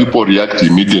where people react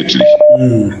immediately.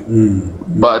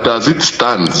 But as it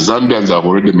stands, Zambians have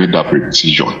already made up a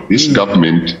decision. This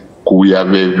government,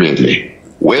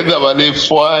 whether vale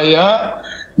fire,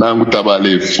 nanguta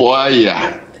vale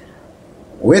fire.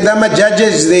 Whether my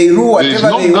judges they rule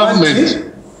whatever they want.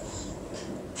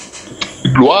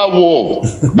 Luavo,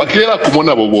 Bakela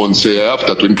Kumona Bobonse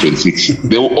after 2026,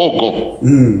 they will all go.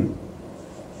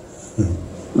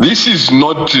 This is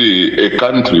not a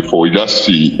country for just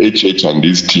HH and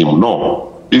his team,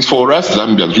 no. It's for us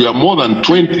Zambians. We are more than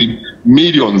 20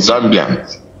 million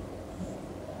Zambians.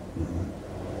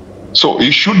 So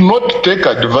he should not take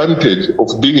advantage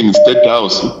of being in State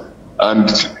House and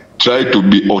try to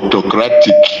be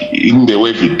autocratic in the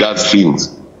way he does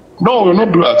things. No, we're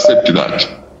not going to accept that.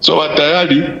 So at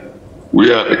Tayari,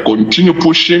 we are continue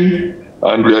pushing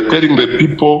and we are telling the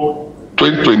people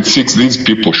 2026, these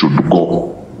people should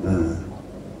go.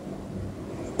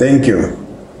 Thank you.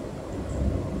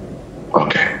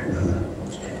 Okay.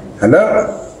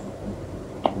 Hello?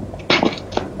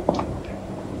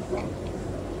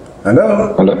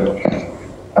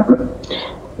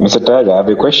 Mr. Taja, I have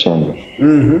a question.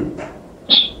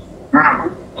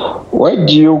 Why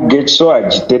do you get so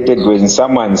agitated when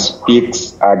someone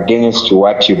speaks against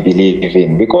what you believe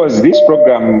in? Because this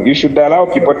program, you should allow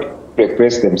people to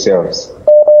express themselves.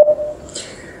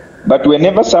 But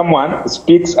whenever someone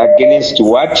speaks against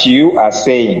what you are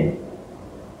saying,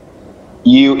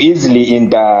 you easily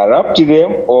interrupt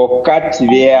them or cut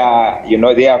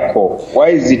their call. Why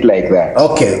is it like that?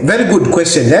 Okay, very good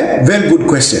question. Very good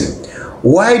question.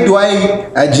 Why do I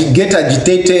get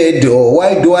agitated or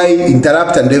why do I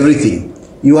interrupt and everything?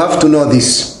 You have to know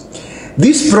this.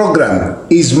 This program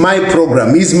is my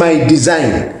program, is my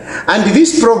design. And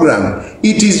this program,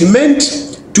 it is meant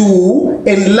to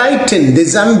enlighten the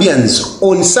Zambians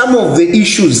on some of the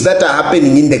issues that are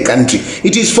happening in the country.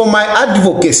 It is for my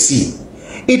advocacy.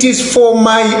 It is for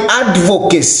my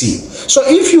advocacy. So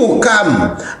if you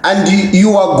come and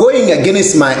you are going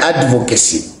against my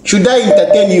advocacy, should I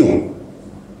entertain you?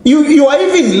 You are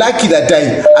even lucky that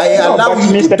I allow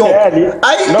you to talk.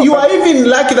 You are even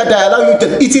lucky that I allow you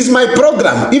to. It is my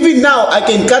program. Even now, I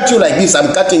can cut you like this.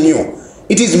 I'm cutting you.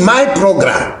 It is my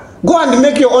program. Go and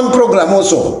make your own program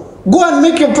also. Go and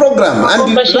make your program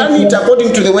and run it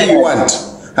according to the way you want.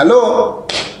 Hello?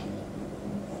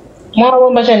 I'm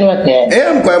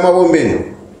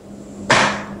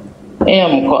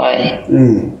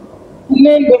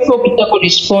before Peter could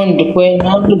respond when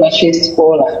I do the first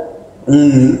caller.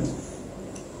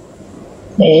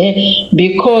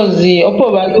 Because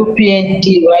opo ba UPND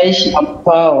baisha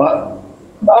power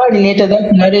balileta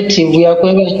that narrative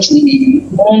yakweba ti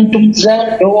omuntu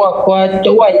muzadde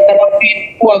wakwata wayikala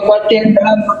wakwata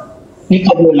endama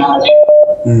nikabulala.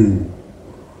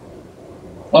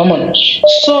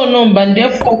 So no, but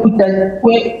therefore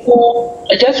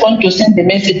I just want to send the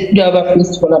message to our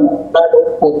principal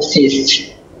and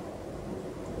says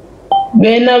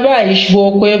bena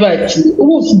baishbo kwebati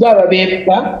ubufu baba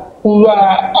bepa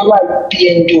kuba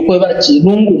abapnd kwebati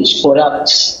Lungu is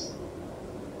corrupt.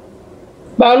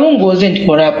 But Lungu wasn't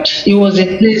corrupt, he was a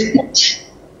president.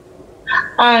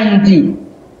 And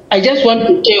I just want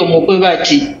to tell you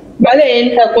kwebati bale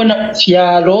enda kona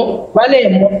fialo bale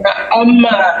mona ama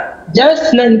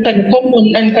just nankan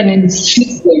common nankan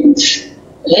citizens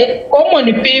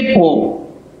common people.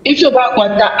 If you back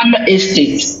what ama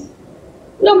estates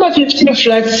number 15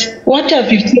 flats, what are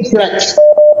 15 flats?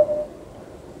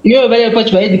 You are very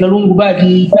much by Edgar Lungu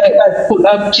body pull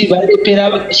up bale pera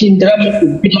shindram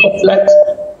flats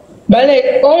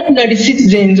bale ordinary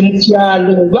citizens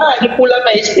mfialo bale pull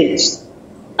up estates.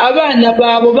 Abana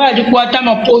babo bali kwata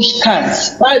ama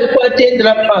postcards bali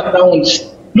kwatendera mu accounts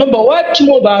nomba wati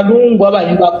mo balungu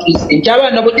abali ba president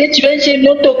abana bo techi benche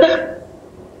myotoka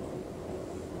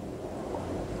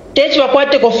techi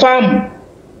bakwate ko farm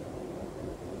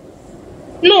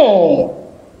no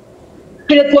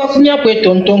kile twafunya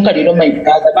kwetontonka lero my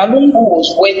brother balungu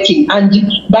was working and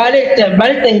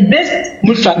baleta invest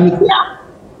mu family.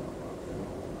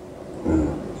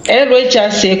 Every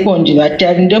second but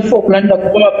therefore kulanda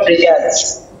kuma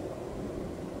prayers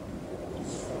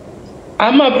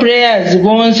ama prayers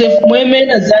bonse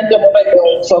mwemena zanda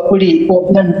mubadde fakuli ko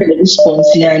nampele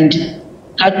response yandi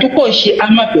atukoshi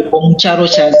ama pepo mucharo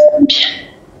cha Zambia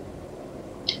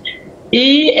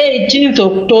 18th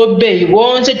October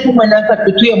bonse tumanaka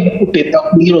tutuye mukupepa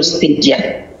ku Hero Stadium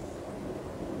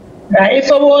na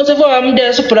ifa bonse fo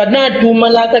amde supra na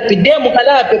tumalaka pidemu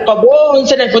kala pepa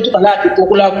bonse na foto kala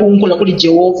kukula kunkula kuli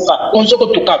Jehova onso ko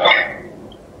tukapa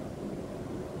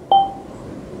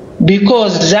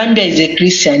because Zambia is a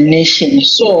Christian nation.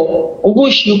 So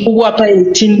ubush yukuwa pa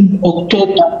 18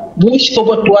 October bush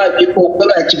kobo tuwa biko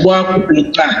kwa chibwa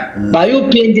kupepa bayu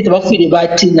pendi tabafiri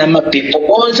bati na mapepo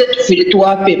bonse tufiri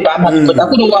tuwa pepa mapepo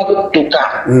takunu wako kutuka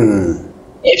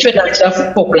efe na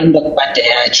chafu poklanda kupate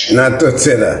yachi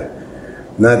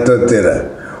natotera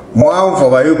mwamfa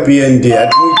bayu pendi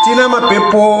atuitina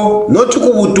mapepo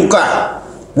nochukubutuka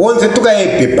bonse tuka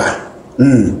epepa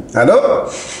hello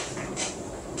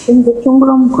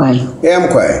Ndechungula mkwai.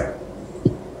 Mkwai.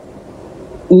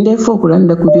 Ndefo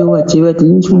kulanda kudewa chibati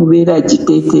nchumubera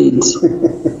agitated.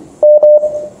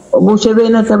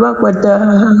 Obushebena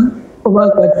tabakwata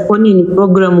koni ni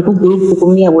program ku group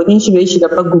kumia boninshi beishira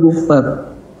pa group pa.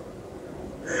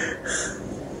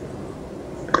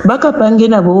 Baka pange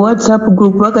na bo WhatsApp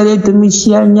group baka leto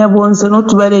mishanya bonse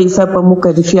notubale isapa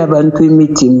mukarifi abantu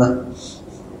imitima.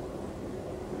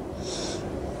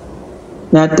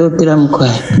 Natotera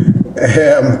mkwai.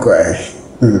 Mkwai.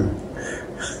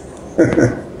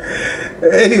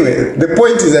 Anyway, the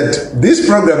point is that this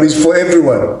program is for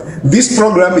everyone. This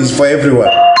program is for everyone.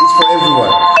 It's for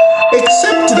everyone.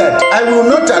 Except that I will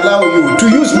not allow you to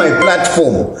use my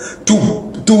platform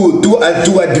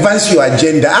to advance your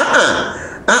agenda.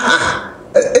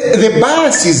 The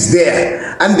bias is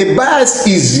there, and the bias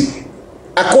is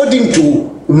according to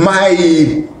my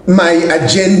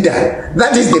agenda.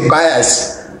 That is the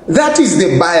bias. That is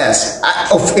the bias.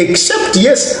 Except,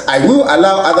 yes, I will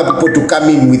allow other people to come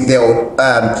in with their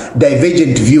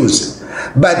divergent views.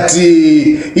 But,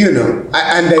 you know,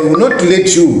 and I will not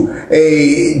let you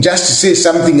just say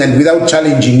something and without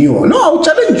challenging you. No, I'll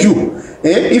challenge you.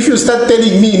 If you start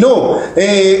telling me, no,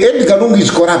 Edgar Lungu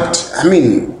is corrupt, I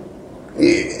mean,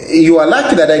 you are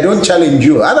lucky that I don't challenge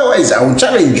you. Otherwise, I will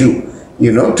challenge you.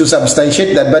 You know, to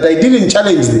substantiate that. But I didn't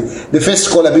challenge the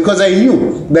first caller because I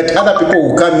knew that other people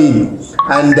will come in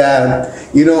and,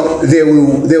 you know, they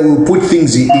will put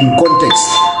things in context.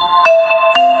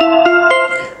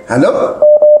 Hello?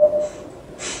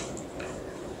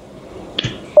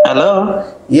 Hello?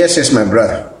 Yes, my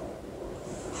brother.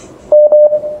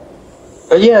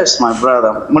 Yes, my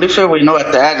brother. Mulife we know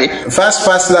at the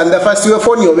Fast, and the first your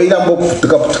phone, you're waiting to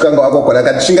go.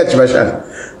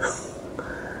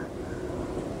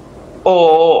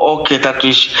 Oh, okay, that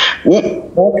is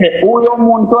okay. Uyo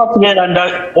muntu afugera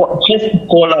nda just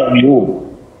call on you.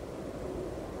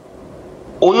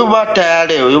 Uyu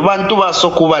batale, uyu bantu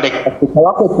basokubaleka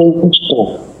wako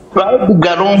kuko. Right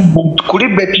Garumbu kuri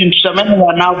betin shamene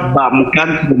wanaba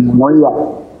mukanti moya.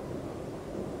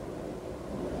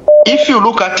 if you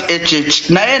look at HH,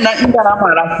 naena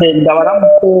indalama rasenda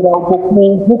varamutera uko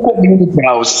ku community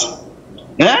house.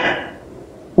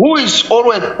 Who is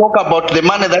always talk about the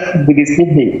money that is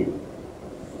receiving?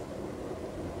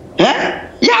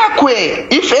 Yakwe,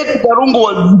 if Edgar Lungu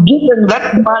was given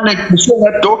that money to say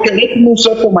that, okay, let me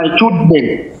settle my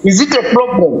children, is it a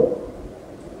problem?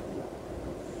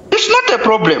 It's not a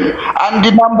problem. And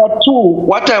the number two,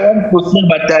 what I want to say,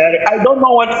 but I don't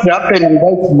know what's happening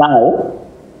right now.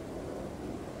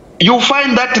 You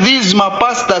find that these my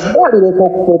pastors, they are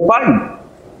occupying.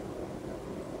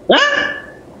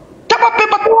 Tapa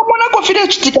paper to mwana ko file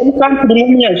chitika ni country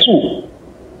ni yesu.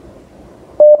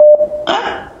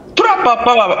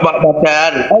 Papa, I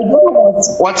don't know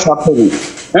what's happening.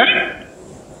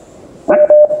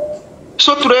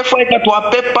 So to refer to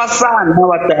a paper son,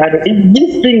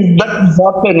 these things that is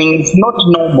happening is not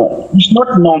normal. It's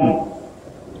not normal.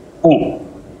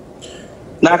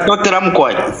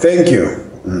 Thank you.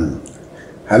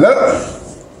 Hello?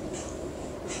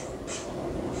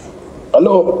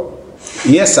 Hello.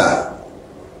 Yes, sir.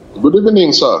 Good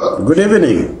evening, sir. Good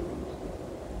evening.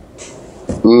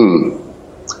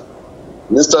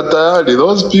 Mr. Tayali,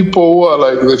 those people who are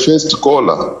like the first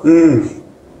caller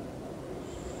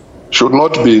should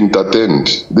not be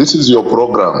entertained. This is your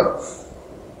program.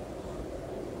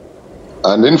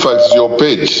 And in fact, it's your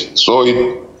page. So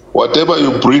whatever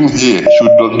you bring here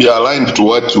should be aligned to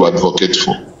what you advocate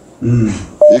for.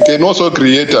 He can also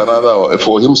create another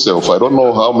for himself. I don't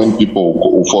know how many people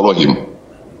will follow him.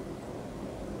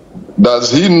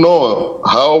 Does he know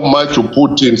how much you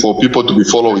put in for people to be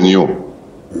following you?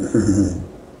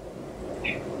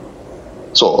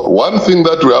 So one thing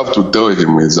that we have to tell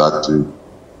him is that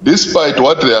despite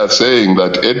what they are saying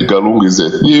that Edgar Lungu is a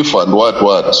thief and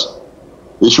what,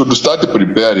 he should start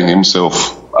preparing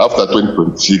himself after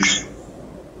 2026.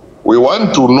 We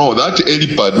want to know that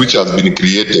helipad which has been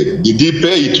created, did he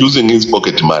pay it using his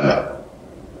pocket money?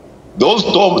 Those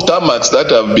tarmacs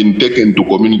that have been taken to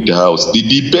community house, did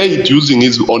he pay it using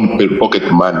his own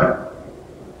pocket money?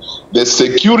 The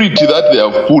security that they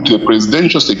have put, the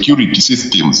presidential security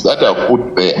systems that have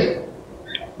put there,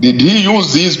 did he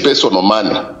use his personal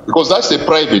money? Because that's a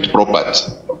private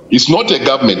property. It's not a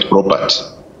government property.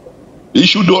 He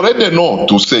should already know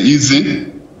to say, is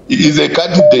a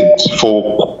candidate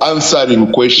for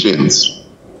answering questions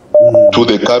to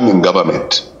the coming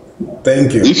government.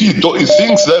 Thank you. If he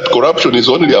thinks that corruption is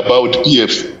only about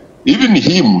PF, even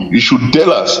him, he should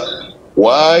tell us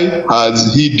why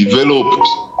has he developed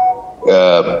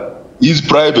his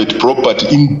private property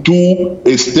into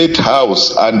a state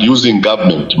house and using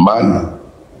government money.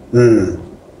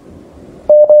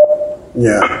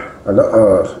 Yeah. Hello?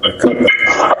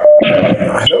 Hello?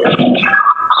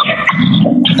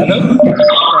 Hello?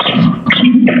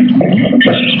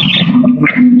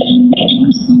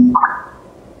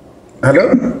 Hello?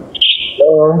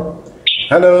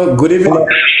 Hello, good evening.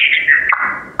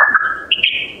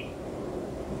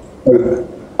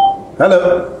 Hello?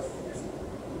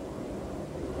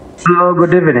 Hello,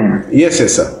 good evening. Yes,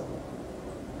 yes, sir.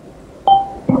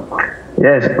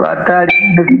 Yes, batali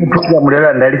program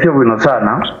lera ndalicho bwino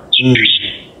sana.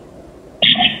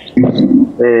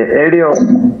 Elio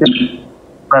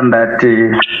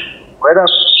kandati whether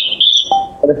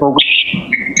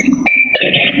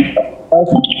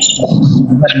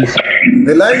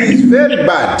the line is very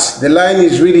bad. The line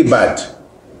is really bad.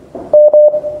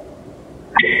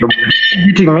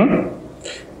 Hitting me?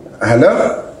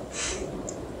 Hello?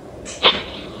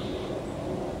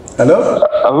 Hello?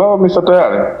 Hello, Mr.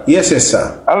 Tayari. Yes, yes,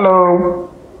 sir. Hello.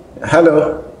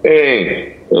 Hello.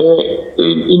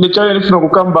 Indechane nifuna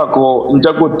kukambako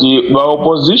njakuti ba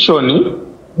opposition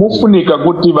mufunika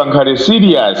kuti bankhale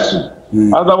serious.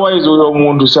 Otherwise uyo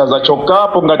muntu saza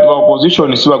chokapo ngati ba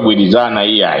opposition sibagwirizana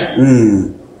iyayi.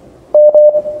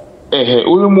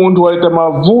 Uyu muntu waleta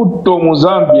mavuto mu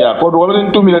Zambia kodo wale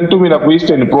ntumira ku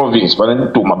Eastern Province pana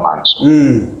ntuma panso.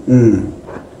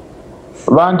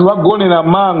 Vantu vagonera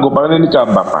mango pane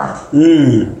ndikamba pana.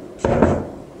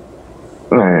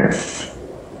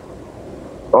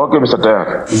 Okay, Mr.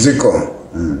 Tayari. Ziko.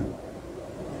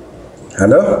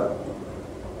 Hello?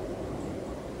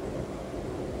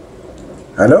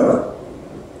 Hello?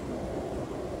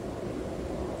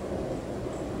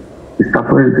 Mr.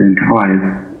 President, how are you?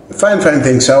 Fine,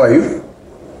 thanks. How are you?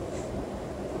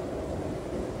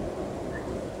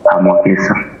 I'm okay,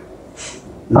 sir.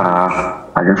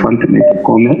 I just want to make a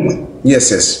comment.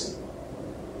 Yes.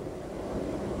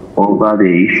 Over the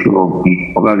issue of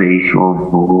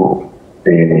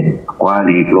the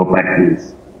quality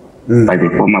properties by the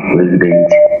former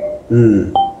president.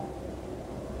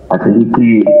 I think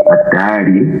at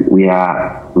Bally we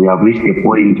have reached a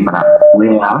point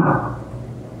where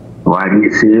what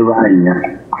is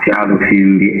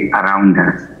around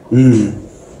us.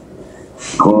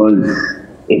 Because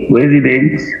a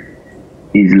president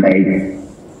is like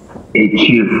a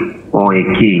chief or a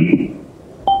king,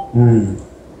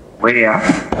 where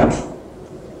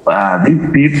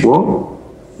these people,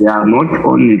 they are not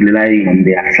only relying on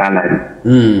their salary.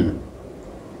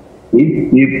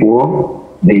 These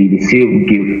people, they receive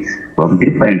gifts from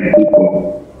different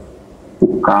people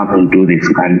who come into this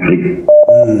country.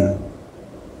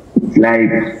 It's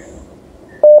like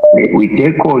we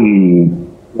take on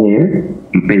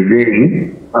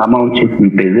Mpezeni, amount of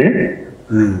Mpeze,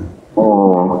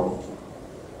 or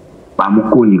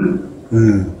Bamukuni.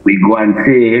 We go and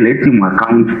say, let him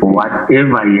account for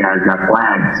whatever he has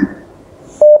acquired.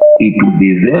 It will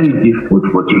be very difficult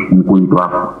for Chief Mukuni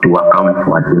to account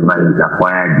for whatever he has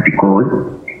acquired, because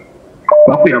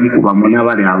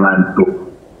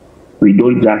we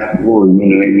don't just go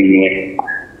anywhere.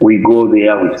 We go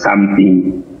there with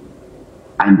something,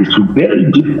 and it's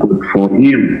very difficult for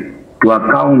him to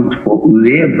account for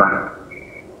whoever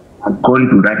has gone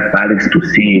to that palace to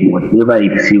see whatever he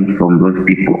received from those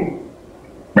people.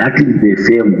 That is the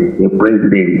same with the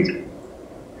president.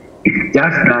 It's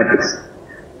just that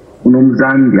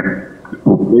Zambia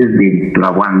for president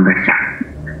Tulawangasha.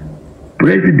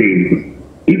 President,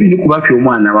 even if you have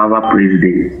one of our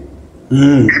president,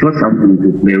 it's not something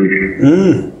to play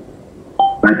with.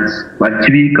 But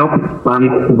we come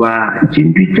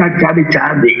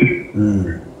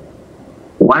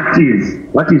what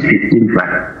is 15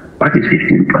 plus? What is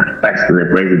 15 plus to the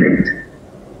president?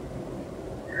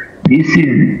 This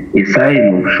is a sign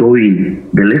of showing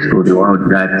the rest of the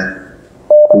world that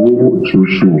who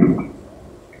chushu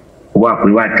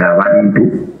wakwibata abantu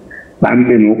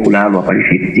bambe nokulaba pali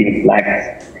 15 plus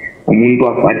umuntu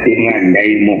afatenga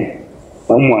ndaimo.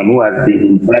 Someone who has been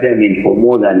in parliament for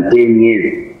more than 10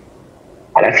 years,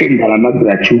 I think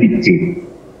gratuity.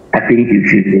 I think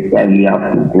this is the time we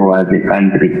have to grow as a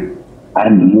country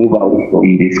and move away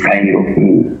from this kind of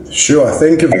thing. Sure,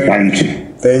 thank you very much.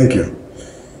 Thank you.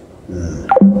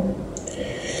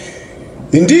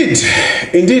 Indeed.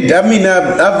 I mean,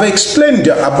 I've explained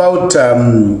about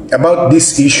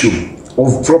this issue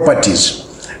of properties,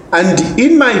 and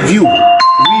in my view,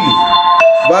 really,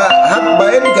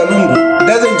 Edgar Lungu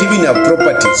doesn't even have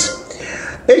properties.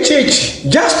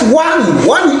 Just one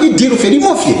deal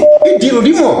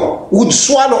would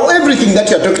swallow everything that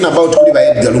you're talking about by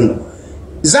Edgar Lungu.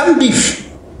 Zambif,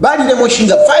 Bally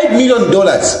Demoshinga, $5 million.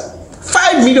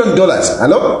 $5 million.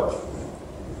 Hello?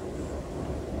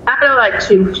 Hello,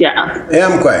 Achimcha. Yeah,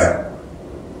 I'm quiet.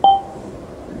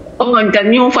 Oh, and the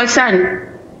new person.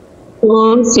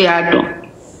 Oh, Seattle.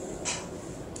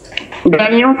 The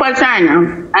new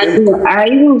person. I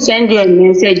will send you a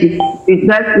message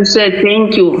just to say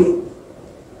thank you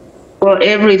for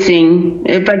everything.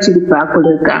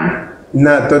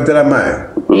 Nah,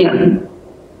 yeah.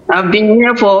 I've been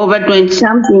here for over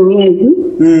 20-something years.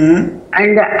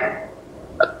 And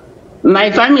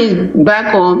my family is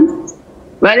back home.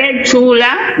 Vale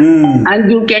chula,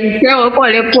 and you can tell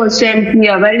what a percent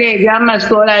here, Vale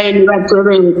Yamasola and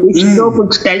Batore, which no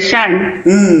good station.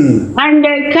 And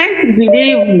I can't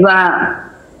believe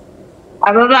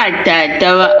about that,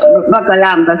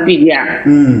 Bakalamba figure.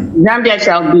 Zambia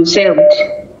shall be saved.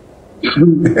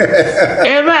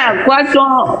 Eva, kwa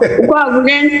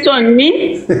Nensoni,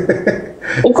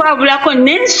 kwa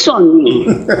Nensoni,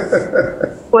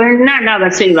 when none of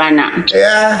us say Vana.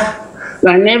 Yeah.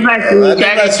 Whenever you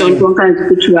carry on to no, but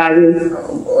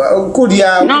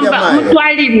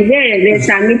but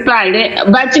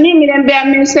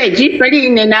message, put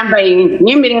in the number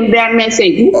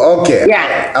message. Okay.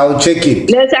 Yeah. I'll check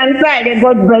it. Let's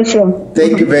God bless you.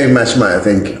 Thank you very much, Maya.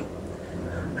 Thank you.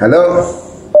 Hello?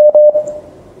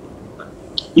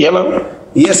 Hello?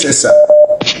 Yes, sir.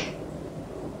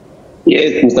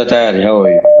 Yes, Mr. Tayari, how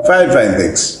are you? Fine,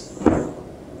 thanks.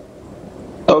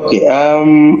 Okay,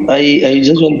 I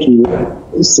just want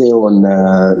to say on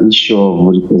issue of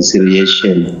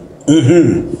reconciliation.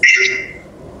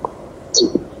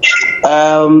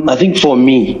 I think for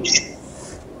me,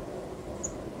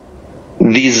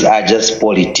 these are just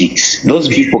politics. Those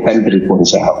people can't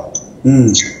reconcile.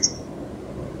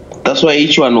 That's why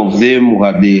each one of them will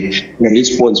have the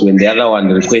response when the other one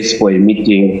requests for a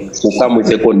meeting, will come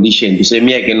with a condition to say,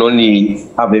 me, I can only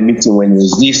have a meeting when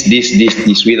there's this.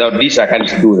 Without this, I can't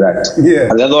do that.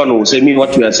 Yeah. And the other one will say, me,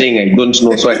 what you are saying, I don't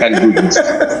know, so I can't do this.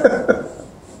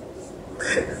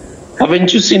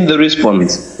 Haven't you seen the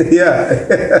response? Yeah.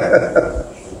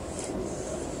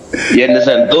 You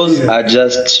understand? Those are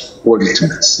just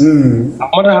politics. No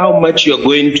matter how much you're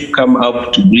going to come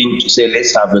up to bring to say,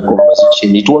 let's have a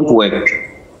conversation, it won't work.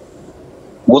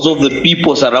 Because of the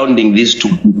people surrounding these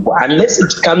two people, unless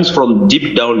it comes from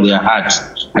deep down their hearts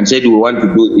and said, we want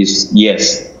to do this,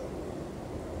 yes.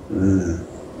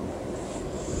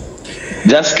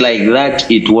 Just like that,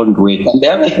 it won't work. And the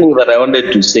other thing that I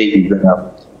wanted to say is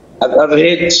that I've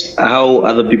heard how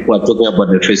other people are talking about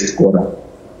the first quarter.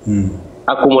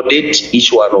 Accommodate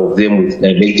each one of them with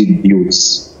divergent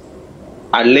views.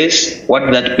 Unless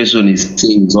what that person is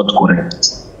saying is not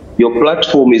correct. Your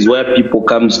platform is where people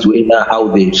comes to either how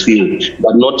they feel,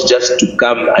 but not just to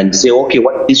come and say, okay,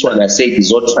 what this one has said is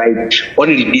not right.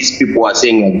 Only these people are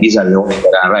saying like these are the ones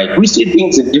that are right. We see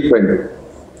things different.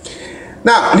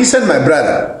 Now, listen, my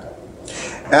brother.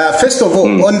 First of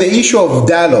all, on the issue of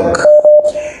dialogue,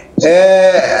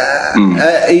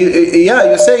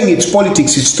 you're saying it's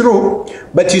politics. It's true,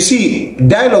 but you see,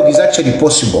 dialogue is actually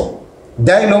possible.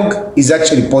 Dialogue is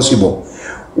actually possible.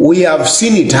 We have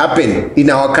seen it happen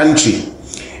in our country.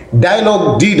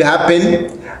 Dialogue did happen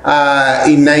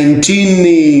in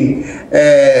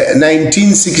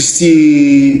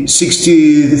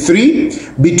 1963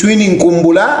 between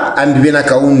Nkumbula and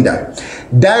Venakaunda.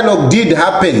 Dialogue did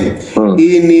happen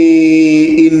in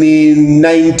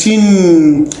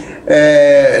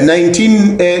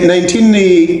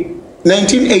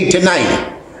 1989.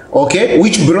 Okay,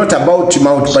 which brought about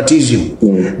Mutati.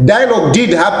 Dialogue did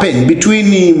happen between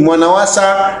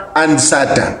Mwanawasa and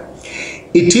Sata.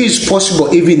 It is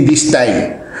possible even this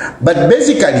time. But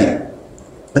basically,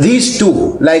 these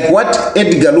two, like what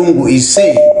Edgar Lungu is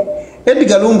saying,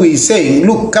 Edgar Lungu is saying,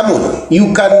 look, come on,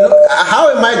 you can, how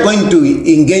am I going to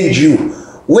engage you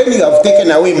when you have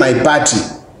taken away my party?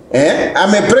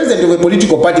 I'm a president of a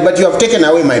political party, but you have taken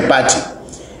away my party.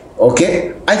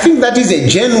 Okay? I think that is a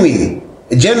genuine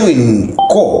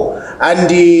call, and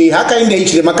Hakainde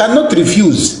Hichilema cannot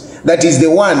refuse that is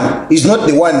not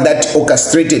the one that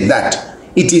orchestrated that.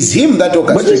 It is him that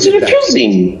orchestrated. But he's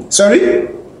refusing. That. Sorry?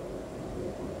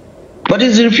 But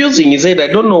he's refusing. He said, I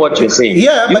don't know what you're saying.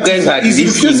 Yeah, you but guys he's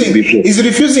refusing. He's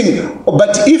refusing.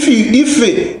 But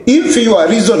if you are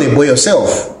reasonable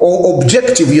yourself or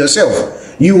objective yourself,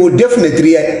 you will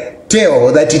definitely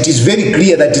tell that it is very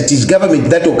clear that it is government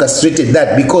that orchestrated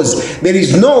that, because there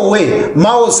is no way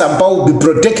Mao Sampa will be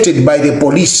protected by the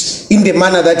police in the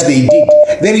manner that they did.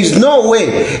 There is no way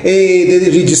the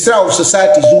registrar of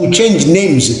societies will change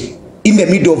names in the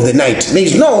middle of the night. There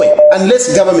is no way,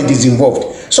 unless government is involved.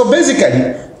 So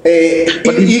basically,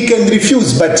 he can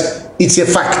refuse, but it's a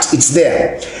fact. It's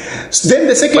there. So then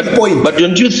the second point. But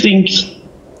don't you think?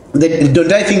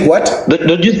 Don't I think what?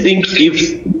 Don't you think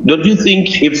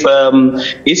if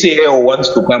Israel wants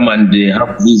to come and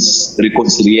have this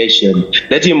reconciliation,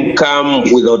 let him come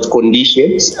without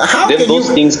conditions? Then those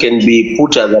things can be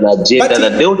put as an agenda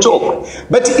that they'll talk.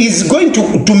 But he's going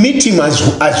to meet him as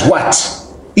what?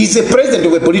 He's a president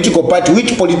of a political party.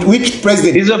 Which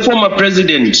president? He's a former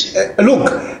president. Look,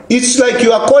 it's like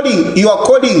you are calling your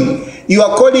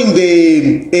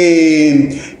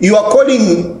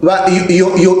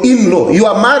in-law. You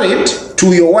are married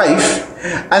to your wife,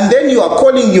 and then you are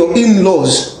calling your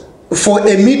in-laws for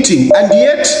a meeting, and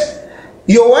yet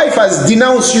your wife has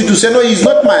denounced you to say, no, he's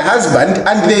not my husband,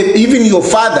 and even the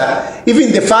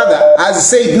father has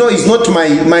said, no, he's not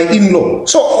my in-law.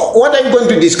 So what are you going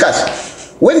to discuss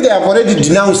when they have already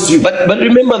denounced you? But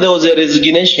remember, there was a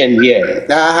resignation here.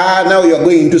 Now you are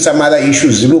going into some other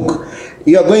issues. Look,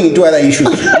 you are going into other issues.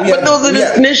 But there was a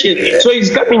resignation. So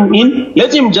he's coming in.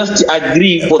 Let him just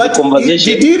agree for the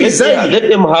conversation. Did he resign? Let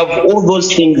them have all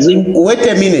those things in. Wait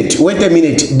a minute.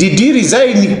 Did he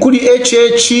resign? Could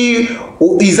HH?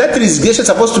 Is that resignation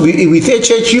supposed to be with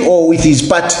HH or with his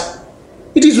party?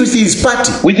 It is with his party.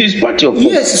 With his party, of course.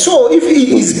 Yes. So if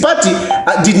his party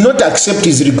did not accept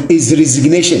his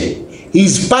resignation,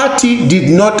 his party did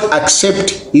not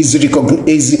accept his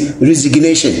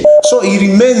resignation. So he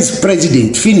remains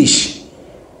president. Finish.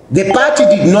 The party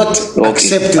did not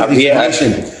accept the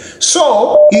resignation.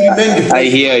 So he remained. I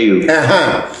hear you.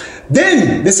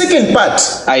 Then the second part.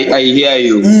 I hear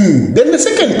you. Then the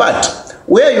second part,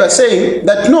 where you are saying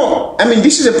that no, I mean,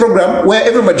 this is a program where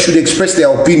everybody should express their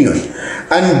opinion,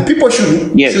 and people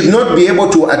should not be able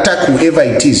to attack whoever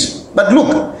it is. But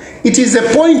look, it is a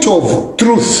point of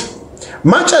truth.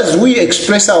 Much as we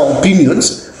express our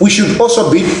opinions, we should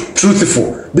also be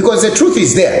truthful, because the truth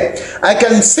is there. I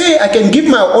can give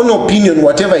my own opinion,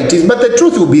 whatever it is, but the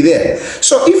truth will be there.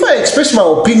 So if I express my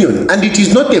opinion and it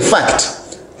is not a fact,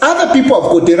 other people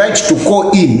have got the right to call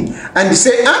in and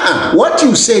say, what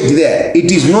you said there,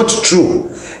 it is not true.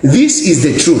 this is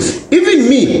the truth. Even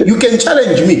me, you can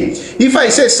challenge me. If I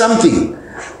say something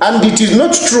and it is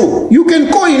not true, you can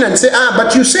call in and say,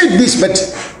 but you said this, but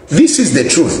this is the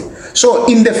truth. So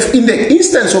in the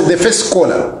instance of the first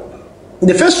caller,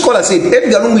 the first caller said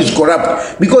Edgar Lungu is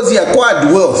corrupt because he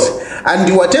acquired wealth,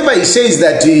 and whatever he says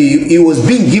that he was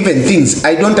being given things,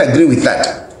 I don't agree with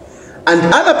that.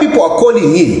 And other people are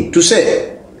calling in to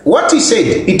say what he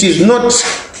said, it is not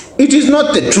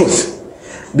the truth,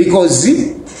 because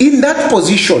in that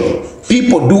position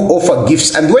people do offer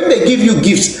gifts, and when they give you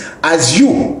gifts as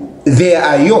you, they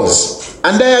are yours.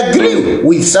 And I agree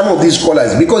with some of these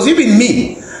callers, because even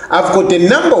me, I've got a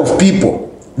number of people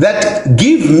that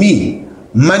give me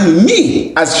money,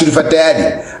 me as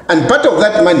Shirifatayari, and part of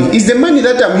that money is the money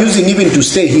that I'm using even to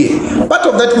stay here. Part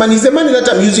of that money is the money that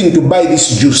I'm using to buy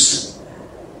this juice.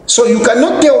 So you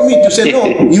cannot tell me to say, no,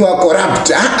 you are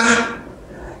corrupt.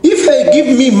 If they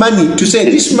give me money to say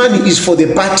this money is for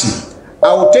the party,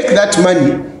 I will take that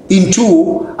money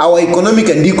into our economic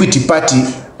and equity party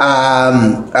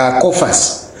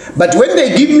coffers. But when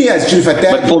they give me as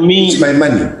Shirifatayari, it's my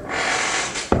money.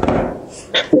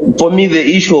 For me, the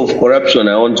issue of corruption,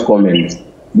 I won't comment,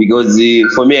 because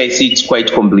for me, I see it's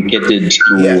quite complicated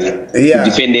to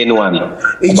defend anyone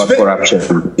about corruption.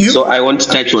 So I won't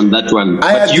touch on that one.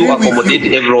 But you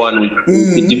accommodate everyone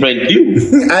with different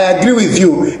views. I agree with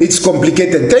you. It's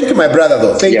complicated. Thank you, my brother,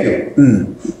 though. Thank you.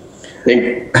 Thank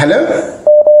you. Hello?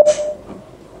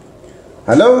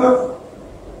 Hello?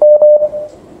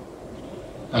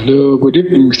 Hello, good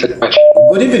evening, Mr. Tash.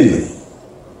 Good evening.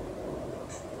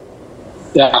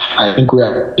 Yeah, I think we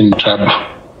are in trouble.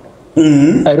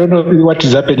 I don't know what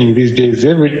is happening these days.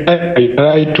 Every time I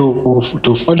try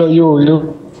to follow you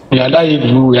are live,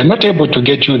 we are not able to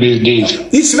get you these days.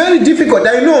 It's very difficult,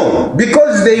 I know,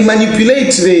 because they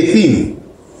manipulate the thing.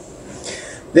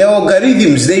 The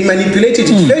algorithms, they manipulate it.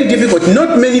 It's very difficult.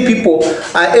 Not many people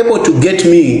are able to get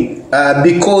me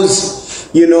because,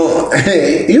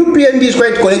 UPND is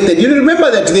quite connected. You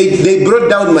remember that they brought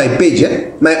down my page,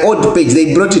 my old page,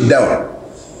 they brought it down.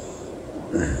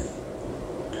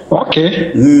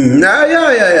 Okay.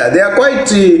 Yeah. They are quite.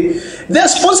 They are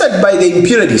sponsored by the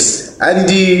imperialists, and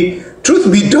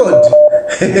truth be told,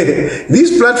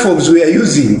 these platforms we are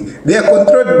using, they are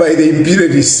controlled by the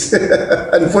imperialists.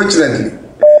 Unfortunately.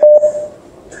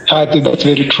 That's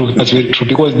very true. That's very true.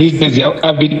 Because these days,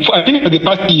 I think for the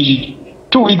past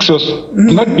 2 weeks or so,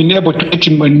 not been able to get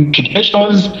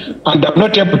notifications, and I'm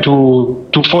not able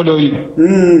to follow you.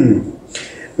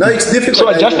 No, it's difficult. So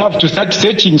I just have to start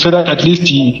searching so that at least,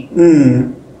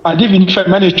 and even if I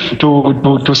manage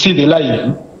to see the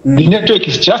live, the network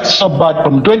is just so bad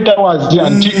from 20 hours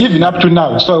until even up to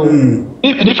now. So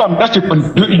even if I'm just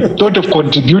thought of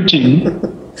contributing,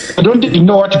 I don't even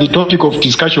know what the topic of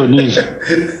discussion is.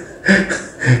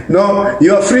 No,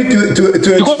 you are free to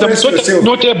because express yourself. I'm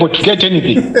not able to get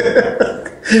anything.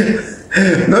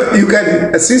 No, you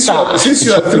can since you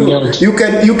are through, you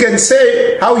can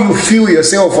say how you feel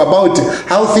yourself about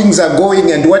how things are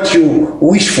going and what you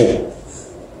wish for.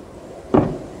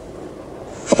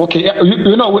 Okay,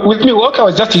 with me, what I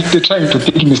was just trying to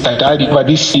think, Mr. Tadi, about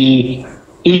this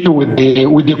issue with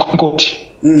the Concord.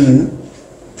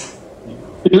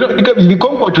 The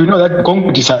Concord, that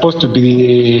Concord is supposed to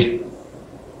be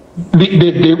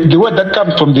the word that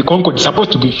comes from the Concord is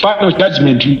supposed to be final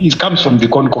judgment. It comes from the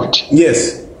Concord.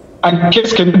 Yes. And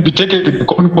case can be taken to the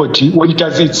Concord when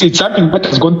it's something that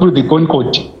has gone through the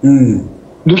Concord.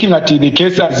 Looking at the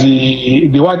case as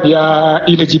the 1 year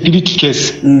eligibility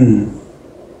case.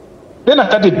 Then I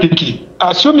started thinking,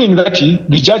 assuming that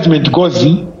the judgment goes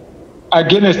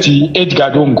against Edgar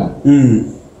Lungu,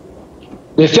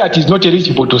 they say that he's not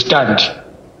eligible to stand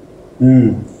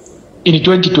in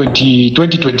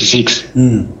 2026.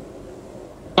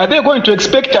 Are they going to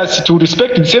expect us to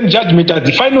respect the same judgment as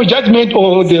the final judgment,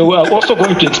 or they were also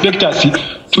going to expect us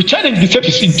to challenge the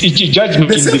same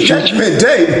judgment in the future?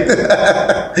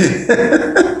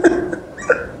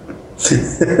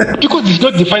 Because it's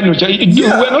not the final judgment.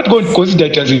 We're not going to consider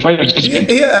it as the final judgment.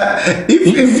 Yeah.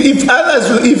 If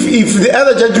the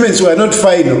other judgments were not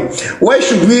final, why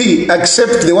should we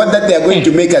accept the one that they are going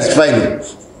to make as final?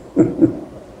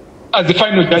 As the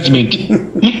final judgment.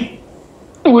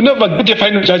 We never get a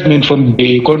final judgment from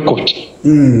the Concord. It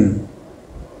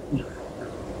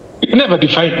will never be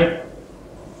final.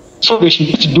 So they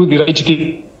should do the right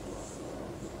thing.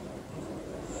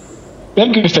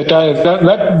 Thank you, Mr. Tyres.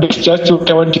 That's just what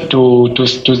I wanted to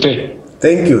say.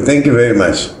 Thank you. Thank you very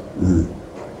much.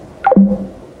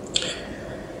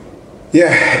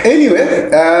 Yeah, anyway,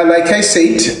 like I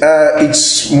said,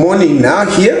 it's morning now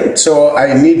here, so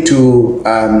I need to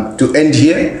end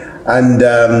here. and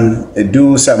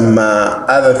do some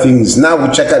other things. Now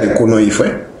uchakale kuno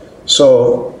ife.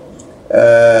 So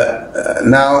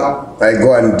now I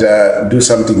go and do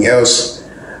something else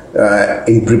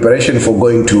in preparation for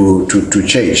going to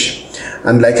church.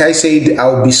 And like I said,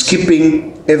 I'll be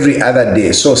skipping every other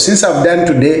day. So since I've done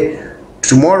today,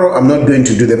 tomorrow I'm not going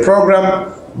to do the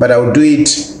program, but I'll do it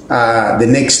the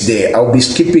next day. I'll be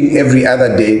skipping every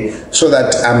other day so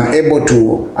that I'm able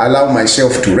to allow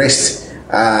myself to rest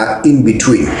in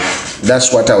between.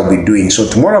 That's what I'll be doing. So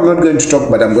tomorrow I'm not going to talk,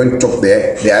 but I'm going to talk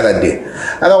the other day.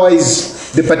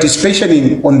 Otherwise, the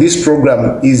participation on this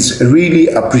program is really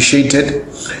appreciated.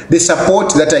 The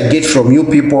support that I get from you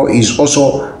people is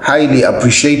also highly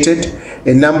appreciated.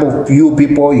 A number of you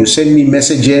people, you send me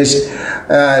messages,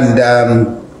 and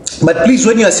but please,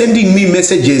 when you are sending me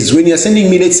messages, when you are sending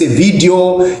me, let's say,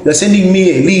 video, you are sending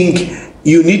me a link,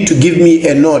 you need to give me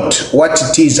a note what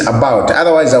it is about.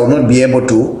 Otherwise, I will not be able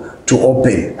to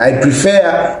open. I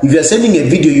prefer, if you are sending a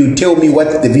video, you tell me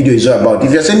what the video is all about.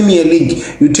 If you are sending me a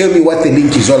link, you tell me what the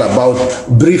link is all about,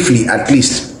 briefly at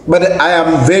least. But I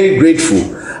am very grateful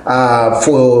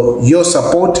for your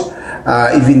support.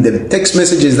 Even the text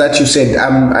messages that you send,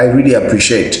 I really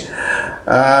appreciate.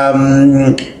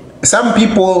 Some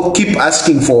people keep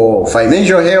asking for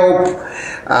financial help,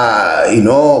 you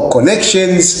know,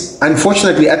 connections.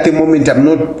 Unfortunately, at the moment,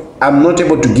 I'm not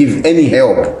able to give any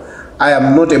help. I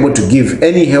am not able to give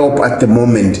any help at the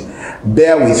moment.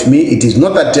 Bear with me. It is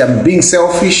not that I'm being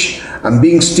selfish, I'm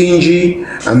being stingy,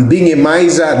 I'm being a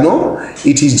miser. No,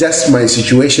 it is just my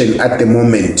situation at the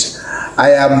moment.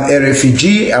 I am a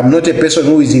refugee. I'm not a person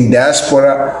who is in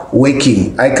diaspora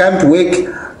working. I can't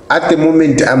work. At the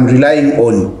moment, I'm relying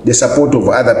on the support of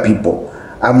other people.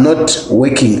 I'm not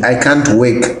working. I can't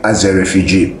work as a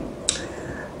refugee.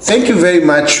 Thank you very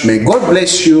much. May God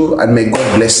bless you, and may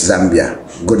God bless Zambia.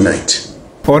 Good night.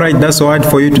 Alright, that's all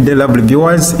for you today, lovely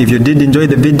viewers. If you did enjoy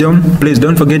the video, please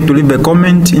don't forget to leave a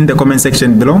comment in the comment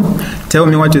section below. Tell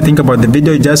me what you think about the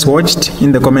video you just watched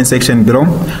in the comment section below.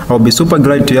 I'll be super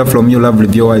glad to hear from you, lovely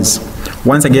viewers.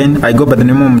 Once again, I go by the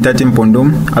name of Mutati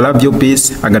Mpundu. I love you,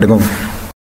 peace, I gotta go.